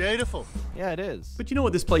 this is beautiful. Yeah, it is. But you know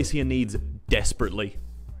what this place here needs desperately?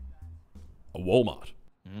 A Walmart.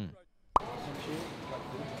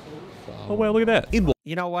 Oh, well, look at that.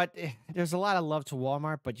 You know what? There's a lot of love to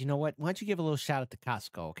Walmart, but you know what? Why don't you give a little shout out to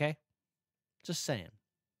Costco, okay? Just saying.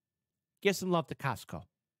 Give some love to Costco.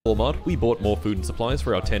 Walmart, we bought more food and supplies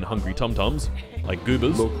for our 10 hungry tum-tums, like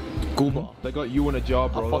goobers. Look, Goober. They got you in a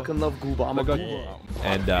job, bro. I fucking love Goober. I'm a good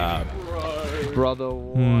And, brother.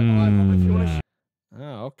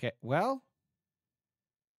 Oh, okay. Well.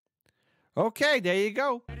 Okay, there you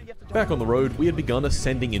go. Back on the road, we had begun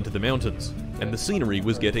ascending into the mountains, and the scenery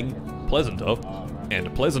was getting pleasanter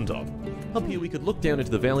and pleasanter. Up here we could look down into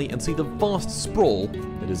the valley and see the vast sprawl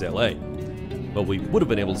that is LA. Well, we would have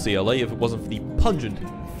been able to see LA if it wasn't for the pungent,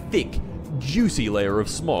 thick, juicy layer of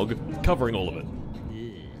smog covering all of it.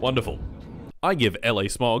 Wonderful. I give LA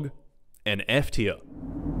smog an F tier.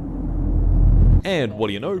 And what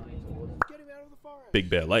do you know? Big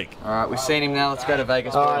Bear Lake. Alright, we've seen him now. Let's go to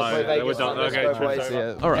Vegas. Alright, boys.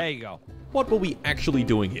 Alright, There you go. What were we actually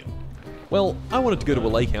doing here? Well, I wanted to go to a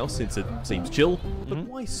lake house since it seems chill, but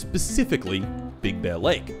why specifically Big Bear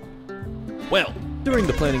Lake? Well, during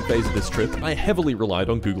the planning phase of this trip, I heavily relied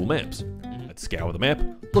on Google Maps. I'd scour the map,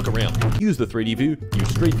 look around, use the 3D view, use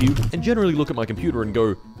Street View, and generally look at my computer and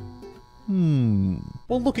go,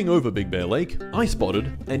 While looking over Big Bear Lake, I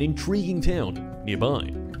spotted an intriguing town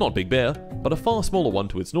nearby. Not Big Bear, but a far smaller one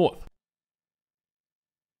to its north.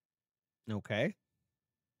 Okay.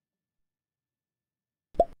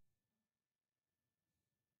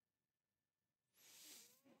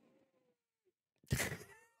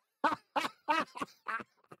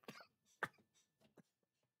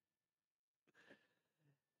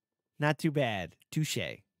 Not too bad.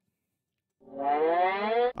 Touché.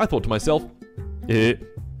 I thought to myself,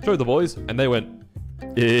 show the boys, and they went,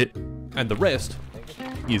 and the rest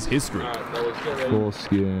is history.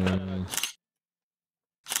 Foreskin.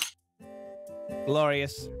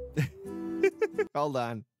 Glorious. Hold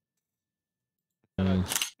on.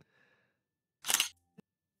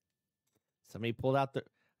 Somebody pulled out their...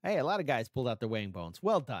 Hey, a lot of guys pulled out their weighing bones.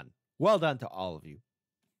 Well done. Well done to all of you.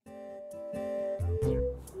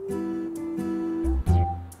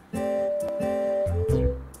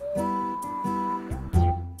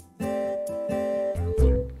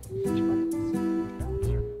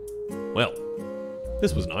 Well,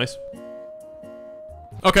 this was nice.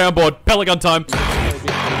 Okay, I'm bored. Pellet gun time.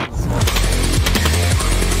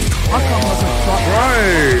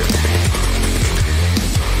 Right.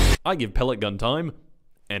 I give pellet gun time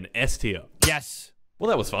an S tier. Yes. Well,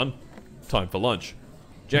 that was fun. Time for lunch.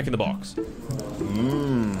 Jack in the Box.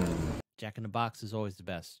 Jack in the Box is always the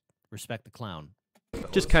best. Respect the clown.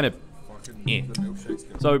 Just kind of,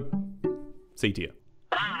 So, C tier.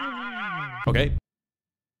 Okay.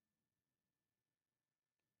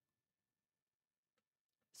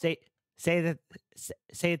 Say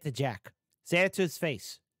it to Jack. Say it to his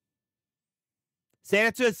face. Say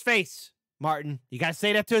it to his face, Martin. You gotta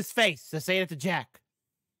say that to his face. So say it to Jack.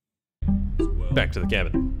 Back to the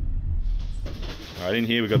cabin. Alright, in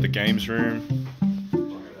here we got the games room.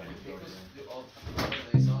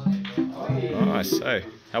 Nice. Hey,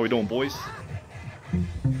 how we doing, boys?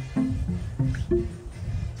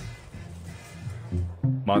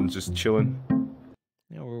 Martin's just chilling.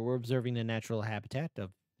 You know, we're observing the natural habitat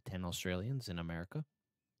of 10 Australians in America.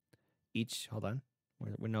 Each, hold on,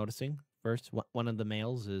 we're noticing. First, one of the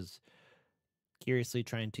males is curiously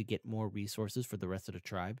trying to get more resources for the rest of the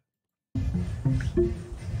tribe.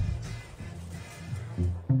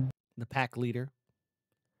 The pack leader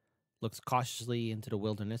looks cautiously into the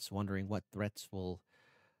wilderness, wondering what threats will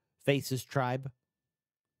face his tribe.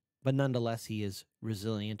 But nonetheless, he is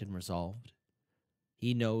resilient and resolved.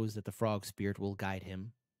 He knows that the frog spirit will guide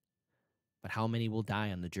him. But how many will die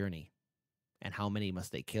on the journey? And how many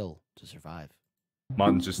must they kill to survive?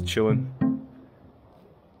 Martin's just chilling.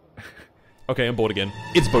 Okay, I'm bored again.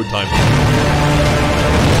 It's boat time.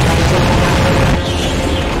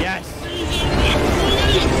 Yes!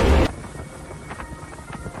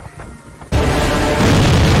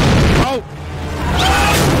 Oh!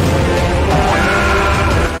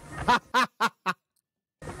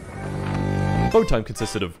 Boat time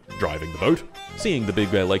consisted of driving the boat, seeing the Big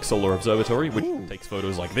Bear Lake Solar Observatory, which takes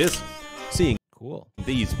photos like this, seeing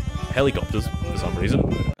these helicopters for some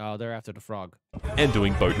reason. Oh, they're after the frog. And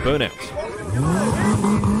doing boat burnouts.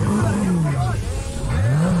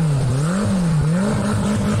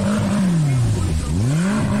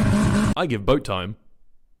 I give boat time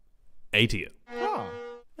A tier. Oh,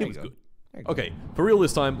 it was good. Okay, for real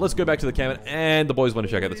this time, let's go back to the cabin, and the boys want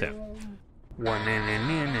to check out the town.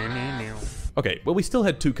 Okay, well, we still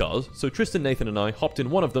had 2 cars, so Tristan, Nathan, and I hopped in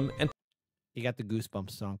one of them and You got the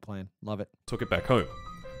Goosebumps song playing. Love it. took it back home.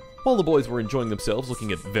 While the boys were enjoying themselves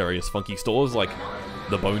looking at various funky stores like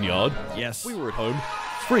the Boneyard, yes, we were at home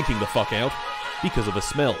freaking the fuck out because of a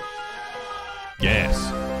smell.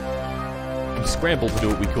 Gas. We scrambled to do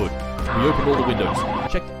what we could. We opened all the windows,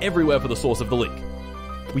 checked everywhere for the source of the leak.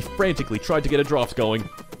 We frantically tried to get a draft going,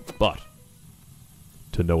 but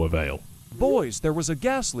to no avail. Boys, there was a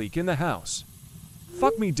gas leak in the house.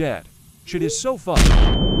 Fuck me dead. Shit is so fucked.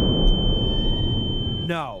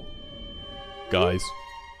 No. Guys,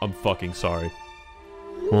 I'm fucking sorry.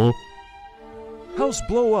 Huh? House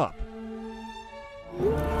blow up.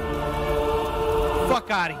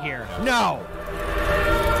 Fuck out of here. No.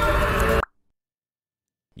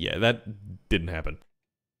 Yeah, that didn't happen.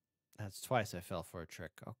 That's twice I fell for a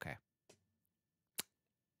trick. Okay.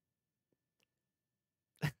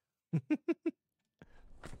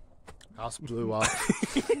 House blew up.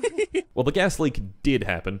 Well, the gas leak did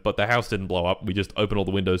happen, but the house didn't blow up. We just opened all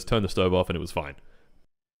the windows, turned the stove off, and it was fine.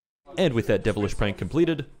 And with that devilish prank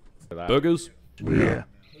completed, burgers, Yeah.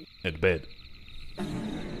 and bed.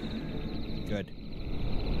 Good.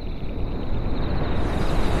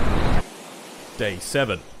 Day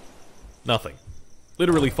 7. Nothing.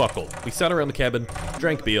 Literally fuck all. We sat around the cabin,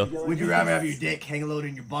 drank beer, Would you rather have your dick hang low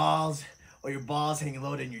in your balls or your balls hanging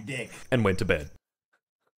low in your dick? and went to bed.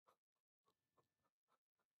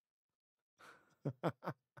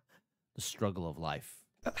 The struggle of life.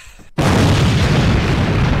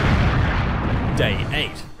 Day 8.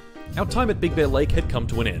 Our time at Big Bear Lake had come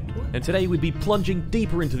to an end, and today we'd be plunging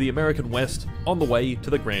deeper into the American West on the way to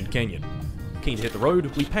the Grand Canyon. Keen to hit the road,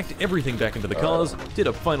 we packed everything back into the cars, did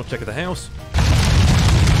a final check of the house.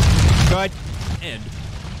 Good. And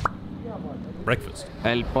breakfast.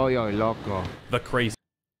 El pollo loco. The crazy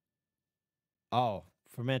Oh,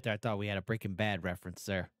 for a minute there, I thought we had a Breaking Bad reference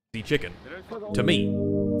there. chicken. To me,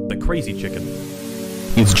 the crazy chicken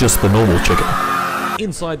is just the normal chicken.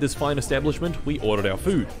 Inside this fine establishment, we ordered our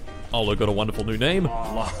food. Arlo got a wonderful new name,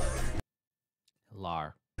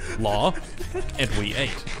 Lar. La, and we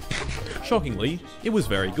ate. Shockingly, it was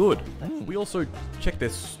very good. We also checked their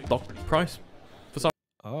stock price for some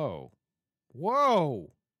Oh.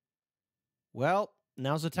 Whoa. Well,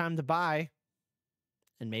 now's the time to buy.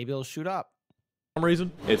 And maybe it'll shoot up.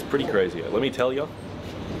 reason. It's pretty crazy. Let me tell you,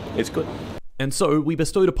 it's good. And so we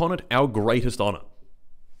bestowed upon it our greatest honor.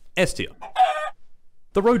 S tier.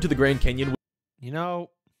 The road to the Grand Canyon. You know,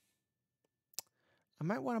 I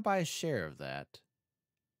might want to buy a share of that.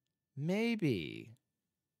 Maybe.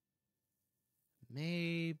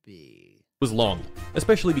 Was long,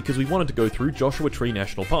 especially because we wanted to go through Joshua Tree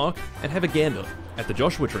National Park and have a gander at the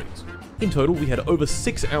Joshua Trees. In total, we had over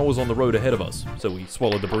 6 hours on the road ahead of us, so we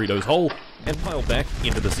swallowed the burritos whole and piled back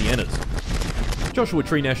into the Siennas. Joshua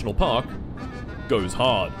Tree National Park goes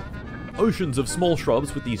hard. Oceans of small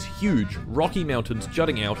shrubs with these huge, rocky mountains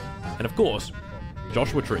jutting out, and of course,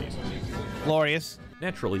 Joshua trees. Glorious.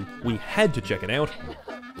 Naturally, we had to check it out,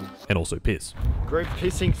 and also piss. Group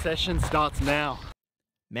pissing session starts now.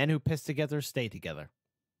 Men who piss together stay together.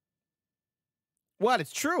 What?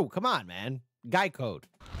 It's true. Come on, man. Guy code.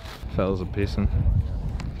 Fellas are pissing.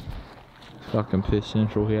 Fucking piss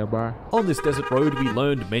central here, bro. On this desert road, we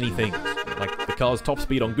learned many things, like the car's top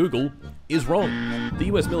speed on Google is wrong. The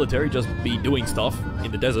US military just be doing stuff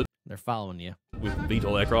in the desert. They're following you. With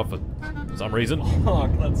VTOL aircraft for some reason.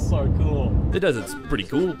 Fuck, that's so cool. The desert's pretty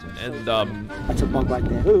cool, and That's a bug right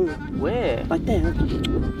there. Where? Right there.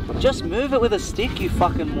 Just move it with a stick, you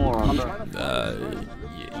fucking moron.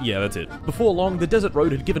 yeah, that's it. Before long, the desert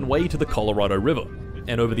road had given way to the Colorado River,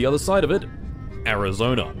 and over the other side of it,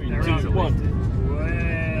 Arizona.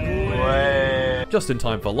 Just in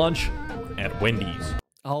time for lunch at Wendy's.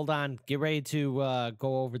 Hold on. Get ready to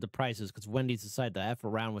go over the prices, because Wendy's decided to F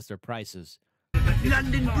around with their prices.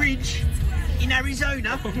 London Bridge in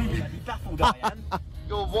Arizona. Baffled I am.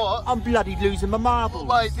 You're what? I'm bloody losing my marbles.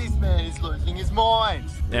 Wait, this man is losing his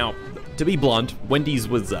mind. Now, to be blunt, Wendy's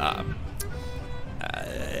was,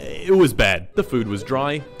 it was bad. The food was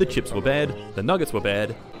dry, the chips were bad, the nuggets were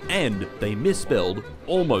bad, and they misspelled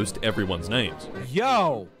almost everyone's names.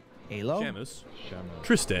 Yo! Halo? Shamus,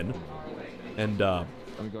 Tristan, and,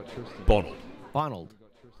 Bonald. Bonald.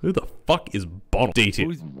 Who the fuck is Bonald? D-tier.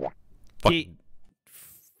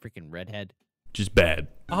 Freaking redhead. Just bad.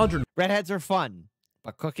 100. Redheads are fun,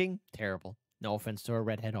 but cooking, terrible. No offense to our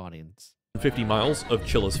redhead audience. 50 miles of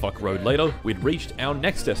chill as fuck road later, we'd reached our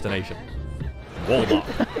next destination. Walmart.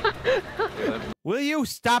 Will you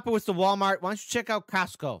stop it with the Walmart? Why don't you check out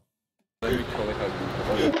Costco?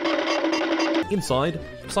 Inside,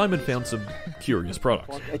 Simon found some curious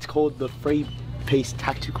products. It's called the 3-piece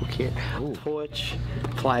tactical kit. Torch,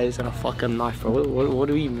 pliers, and a fucking knife, bro. What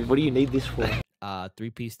do you need this for?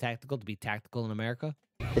 3-piece tactical to be tactical in America.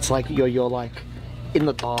 It's like you're like in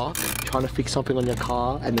the dark trying to fix something on your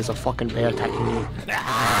car, and there's a fucking bear attacking you.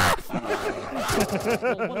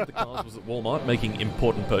 While one of the cars was at Walmart making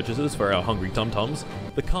important purchases for our hungry tum-tums,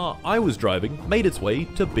 the car I was driving made its way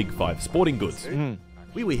to Big Five Sporting Goods.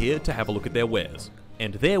 We were here to have a look at their wares,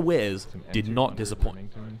 and their wares did not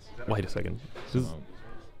disappoint. Wait a second. This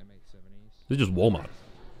is just Walmart.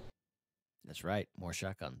 That's right. More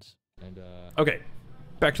shotguns. Okay,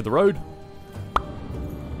 back to the road.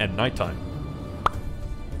 And nighttime.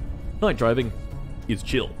 Night driving is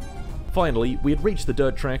chill. Finally, we had reached the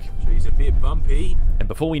dirt track. She's a bit bumpy. And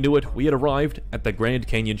before we knew it, we had arrived at the Grand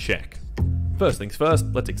Canyon Shack. First things first,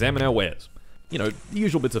 let's examine our wares. You know, the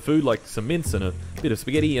usual bits of food like some mints and a bit of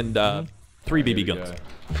spaghetti and 3 BB guns.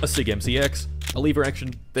 A SIG MCX, a lever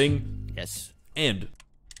action thing. Yes. And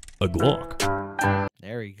a Glock.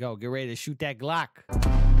 There you go. Get ready to shoot that Glock.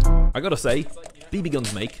 I gotta say, BB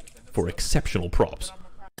guns make for exceptional props.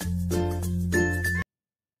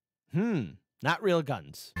 Not real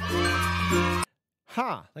guns.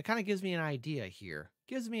 Huh, that kind of gives me an idea here.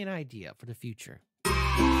 Gives me an idea for the future.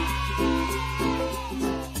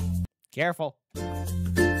 Careful.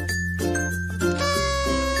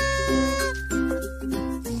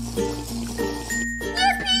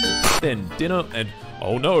 Then dinner and,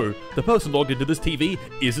 oh no, the person logged into this TV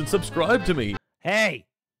isn't subscribed to me. Hey,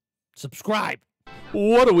 subscribe.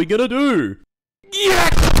 What are we gonna do? Yeah!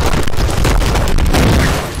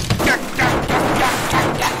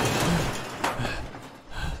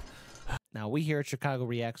 Now, we here at Chicago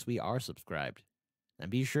Reacts, we are subscribed. And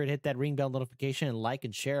be sure to hit that ring bell notification and like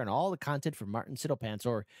and share on all the content from Martin Siddlepants,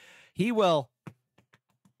 or he will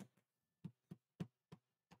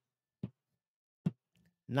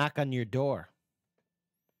knock on your door.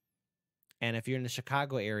 And if you're in the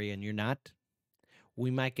Chicago area and you're not, we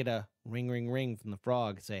might get a ring, ring, ring from the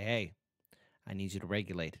frog and say, hey, I need you to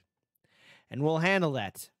regulate. And we'll handle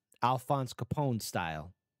that Alphonse Capone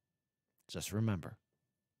style. Just remember.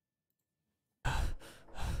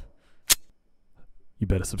 You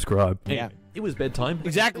better subscribe. Yeah. It was bedtime.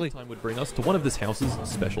 Exactly. Bedtime would bring us to one of this house's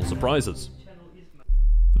special surprises.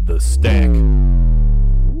 The stack.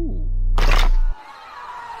 Ooh.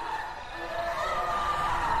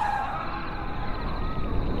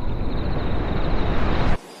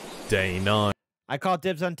 Day 9. I call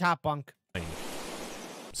dibs on top bunk.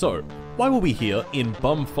 So, why were we here in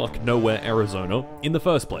bumfuck nowhere, Arizona in the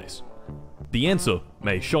first place? The answer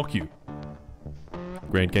may shock you.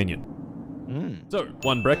 Grand Canyon. So,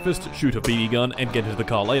 one breakfast, shoot a BB gun, and get into the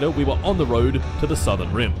car later, we were on the road to the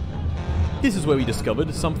southern rim. This is where we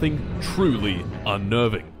discovered something truly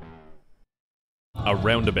unnerving. A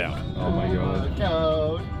roundabout. Oh my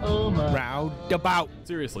god. Roundabout.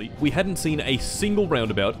 Seriously, we hadn't seen a single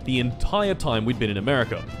roundabout the entire time we'd been in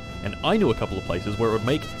America. And I knew a couple of places where it would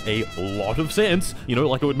make a lot of sense. You know,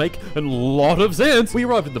 like it would make a lot of sense. We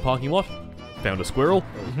arrived in the parking lot, found a squirrel.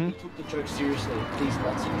 Took the joke seriously. These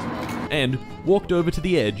nuts. And walked over to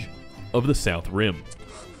the edge of the South Rim.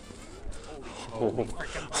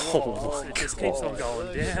 Oh, it just keeps on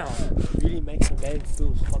going down. Really makes a man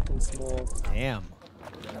feel fucking small. Damn.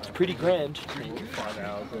 It's pretty grand. 5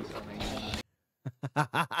 hours or something.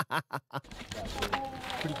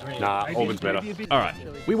 Pretty grand. Nah, Auburn's better. Alright,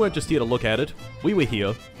 we weren't just here to look at it, we were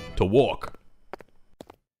here to walk.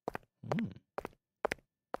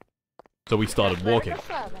 So we started walking.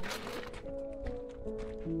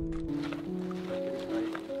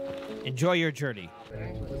 Enjoy your journey.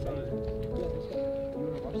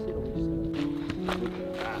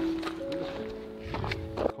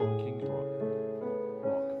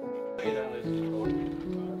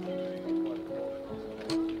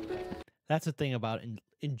 That's the thing about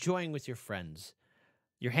enjoying with your friends.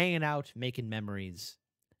 You're hanging out, making memories,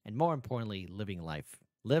 and more importantly, living life.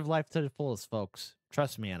 Live life to the fullest, folks.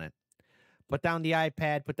 Trust me on it. Put down the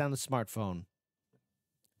iPad, put down the smartphone,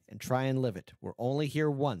 and try and live it. We're only here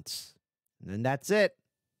once, and then that's it.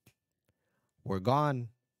 We're gone.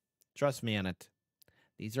 Trust me on it.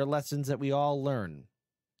 These are lessons that we all learn.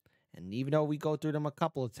 And even though we go through them a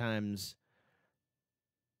couple of times,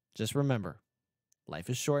 just remember, life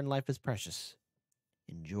is short and life is precious.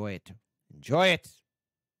 Enjoy it. Enjoy it.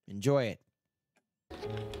 Enjoy it.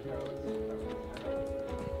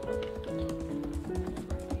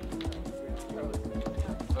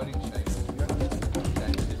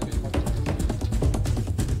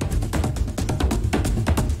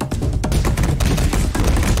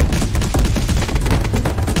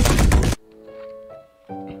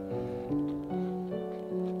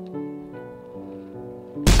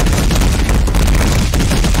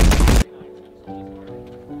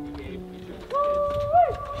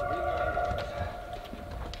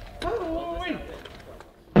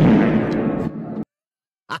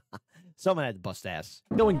 Someone had to bust ass.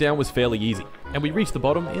 Going down was fairly easy, and we reached the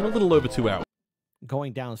bottom in a little over 2 hours.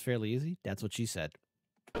 Going down is fairly easy. That's what she said.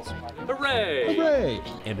 Hooray! Hooray!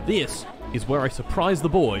 And this is where I surprised the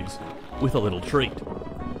boys with a little treat.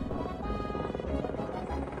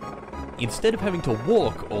 Instead of having to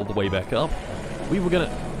walk all the way back up, we were gonna...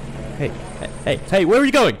 Hey, where are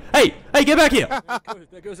you going? Hey, get back here!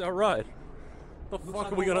 There goes our ride. What the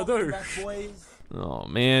fuck are we gonna do? Oh,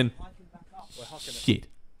 man. Shit.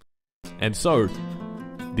 And so,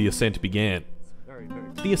 the ascent began.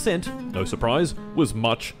 The ascent, no surprise, was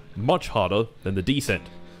much, much harder than the descent.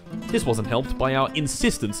 This wasn't helped by our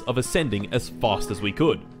insistence of ascending as fast as we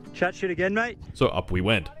could. Chat shit again, mate? So up we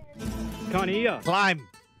went. Can't hear. Climb.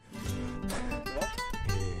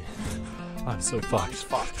 I'm so fucked.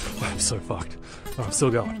 I'm so fucked. Oh, I'm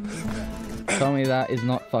still going. Tell me that is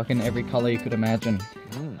not fucking every color you could imagine.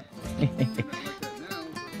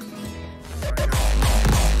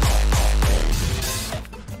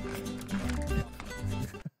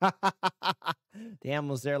 The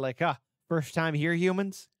animals there like, first time here,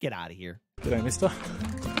 humans? Get out of here. G'day, mister.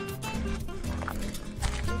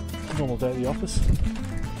 Normal day at the office.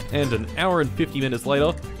 And an hour and 50 minutes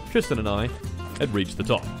later, Tristan and I had reached the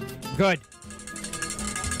top. Good.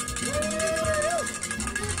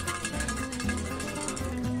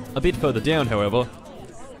 A bit further down, however,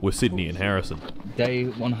 were Sydney and Harrison. Day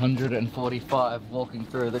 145 walking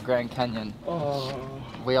through the Grand Canyon.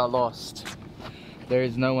 We are lost. There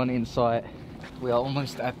is no one in sight. We are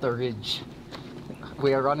almost at the ridge.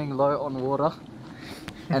 We are running low on water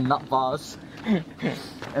and nut bars.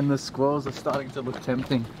 And the squirrels are starting to look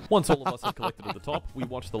tempting. Once all of us had collected at the top, we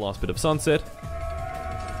watched the last bit of sunset,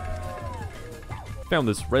 found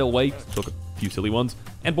this railway, took a few silly ones,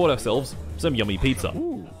 and bought ourselves some yummy pizza.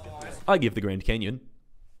 Ooh. I give the Grand Canyon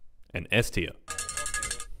an S tier.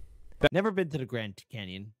 Never been to the Grand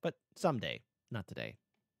Canyon, but someday. Not today.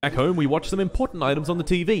 Back home, we watched some important items on the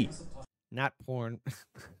TV. Not porn.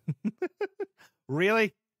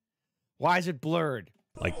 Really? Why is it blurred?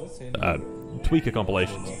 Like, tweaker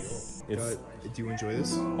compilations. Do you enjoy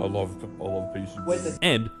this? I love pieces.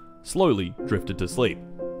 And slowly drifted to sleep.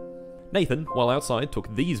 Nathan, while outside,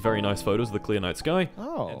 took these very nice photos of the clear night sky.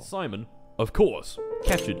 Oh. And Simon, of course,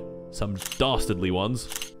 captured some dastardly ones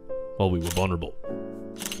while we were vulnerable.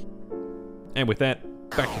 And with that,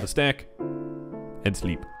 back to the stack and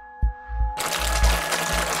sleep.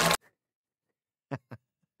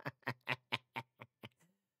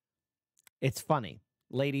 It's funny.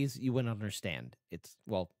 Ladies, you wouldn't understand. It's,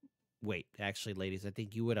 well, wait. Actually, ladies, I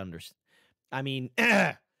think you would understand. I mean,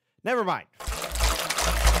 never mind.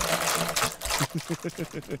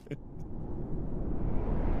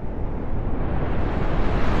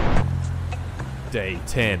 Day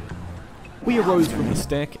 10. We arose from the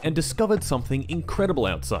stack and discovered something incredible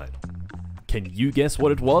outside. Can you guess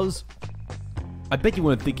what it was? I bet you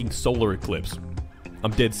weren't thinking solar eclipse.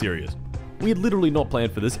 I'm dead serious. We had literally not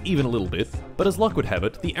planned for this even a little bit, but as luck would have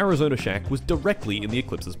it, the Arizona shack was directly in the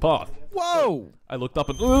eclipse's path. Whoa! I looked up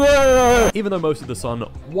and even though most of the sun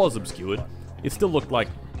was obscured, it still looked like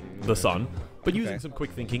the sun, but using some quick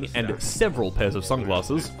thinking and several pairs of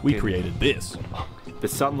sunglasses, we created this. The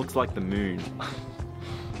sun looks like the moon.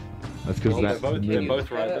 That's because they're both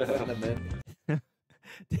right there.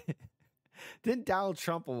 Didn't Donald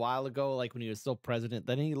Trump a while ago, like when he was still president,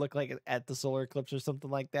 didn't he look like at the solar eclipse or something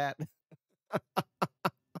like that?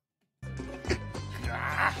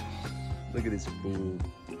 Look at this fool.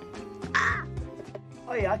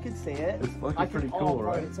 Oh yeah, I can see it. It's fucking pretty cool,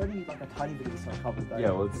 right? It's only like a tiny bit of the sun covered though.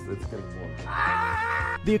 Yeah, well, it's getting warm.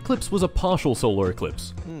 The eclipse was a partial solar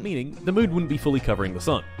eclipse, meaning the moon wouldn't be fully covering the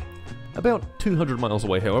sun. About 200 miles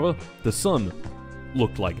away, however, the sun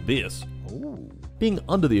looked like this. Ooh. Being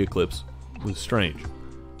under the eclipse was strange.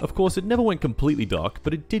 Of course, it never went completely dark,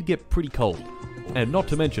 but it did get pretty cold. And not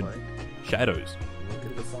to mention, shadows.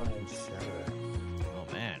 Oh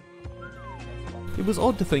man. It was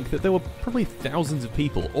odd to think that there were probably thousands of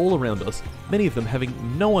people all around us, many of them having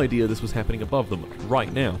no idea this was happening above them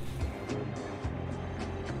right now.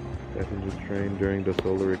 Passenger train during the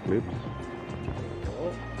solar eclipse.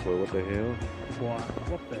 Well, what the hell?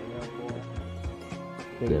 What the hell,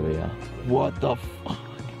 boy? There we are. What the fuck?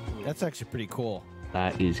 That's actually pretty cool.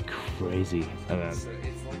 That is crazy. I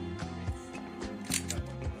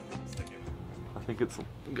think it's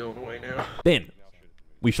going away now. Then,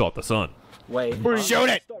 we shot the sun. Wait. Shoot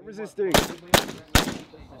it! Stop resisting.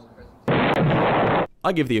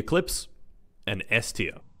 I give the eclipse an S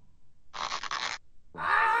tier.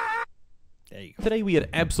 There you go. Today we had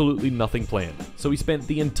absolutely nothing planned, so we spent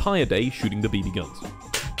the entire day shooting the BB guns.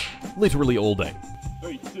 Literally all day.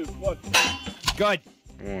 3, 2, 1. Good.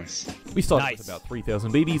 Nice. We started with about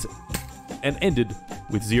 3,000 BBs and ended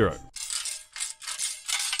with 0.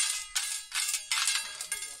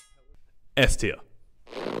 S tier.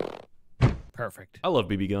 Perfect. I love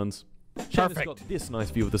BB guns. Shannon's got this nice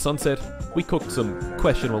view of the sunset. We cooked some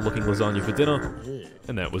questionable looking lasagna for dinner,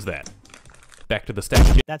 and that was that. Back to the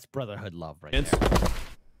stack. That's brotherhood love right Gents, there.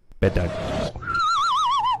 bedtime.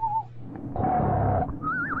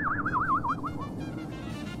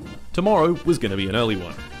 Tomorrow was going to be an early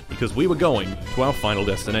one, because we were going to our final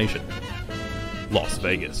destination, Las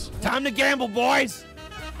Vegas. Time to gamble, boys!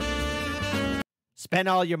 Spend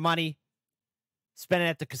all your money. Spend it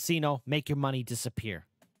at the casino. Make your money disappear.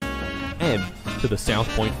 And to the South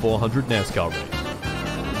Point 400 NASCAR race.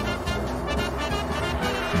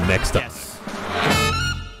 Next up. Yes.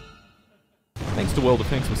 Thanks to World of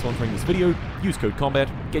Tanks for sponsoring this video. Use code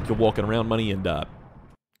COMBAT, get your walking around money, and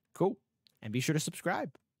cool. And be sure to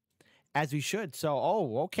subscribe. As we should. So,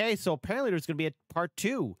 okay. So apparently there's going to be a part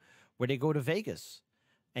 2 where they go to Vegas.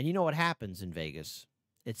 And you know what happens in Vegas.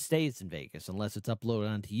 It stays in Vegas unless it's uploaded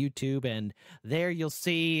onto YouTube. And there you'll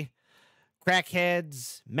see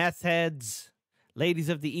crackheads, meth heads, ladies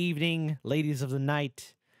of the evening, ladies of the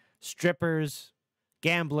night, strippers,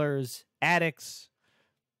 gamblers, addicts,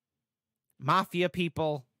 mafia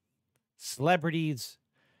people, celebrities,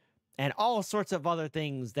 and all sorts of other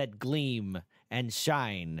things that gleam and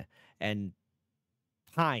shine and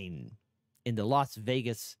pine in the Las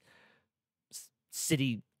Vegas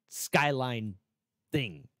city skyline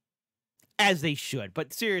thing, as they should.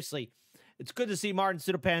 But seriously, it's good to see Martin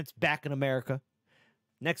Pseudopants back in America.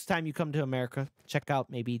 Next time you come to America, check out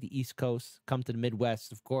maybe the East Coast. Come to the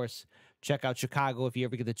Midwest, of course. Check out Chicago if you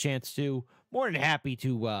ever get the chance to. More than happy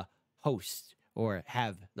to host or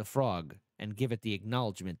have the frog and give it the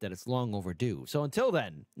acknowledgement that it's long overdue. So until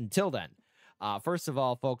then, first of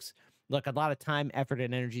all, folks, look, a lot of time, effort,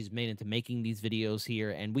 and energy is made into making these videos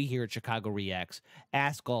here, and we here at Chicago Reacts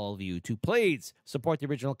ask all of you to please support the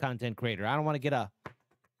original content creator. I don't want to get a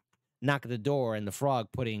knock at the door and the frog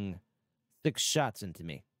putting 6 shots into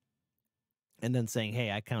me and then saying,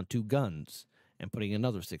 hey, I count 2 guns and putting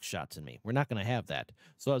another 6 shots in me. We're not going to have that.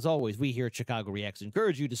 So as always, we here at Chicago Reacts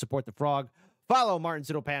encourage you to support the frog. Follow Martin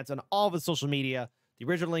Pseudopants on all of his social media. The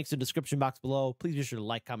original links in the description box below. Please be sure to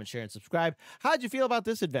like, comment, share, and subscribe. How'd you feel about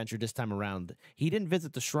this adventure this time around? He didn't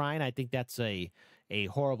visit the shrine. I think that's a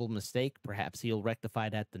horrible mistake. Perhaps he'll rectify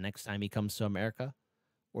that the next time he comes to America.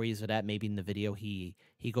 Or is it that maybe in the video he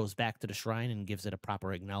goes back to the shrine and gives it a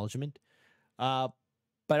proper acknowledgement?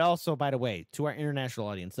 But also, by the way, to our international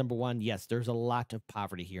audience, number 1, yes, there's a lot of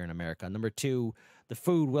poverty here in America. Number 2, the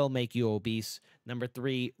food will make you obese. Number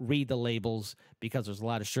 3, read the labels because there's a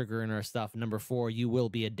lot of sugar in our stuff. Number 4, you will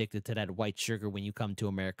be addicted to that white sugar when you come to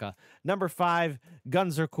America. Number 5,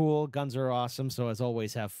 guns are cool. Guns are awesome. So as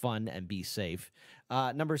always, have fun and be safe.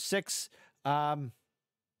 Number 6, Smelvin's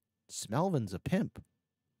a pimp.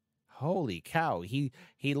 Holy cow. He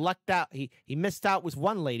lucked out. He missed out with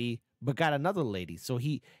one lady, but got another lady. So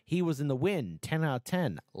he was in the win. 10 out of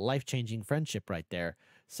 10. Life-changing friendship right there.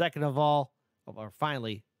 Second of all, or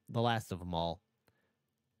finally, the last of them all,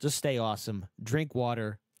 just stay awesome. Drink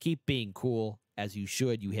water. Keep being cool, as you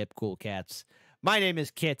should, you hip cool cats. My name is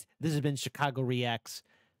Kit. This has been Chicago Reacts.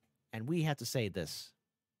 And we have to say this.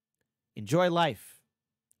 Enjoy life.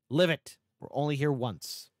 Live it. We're only here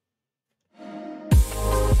once.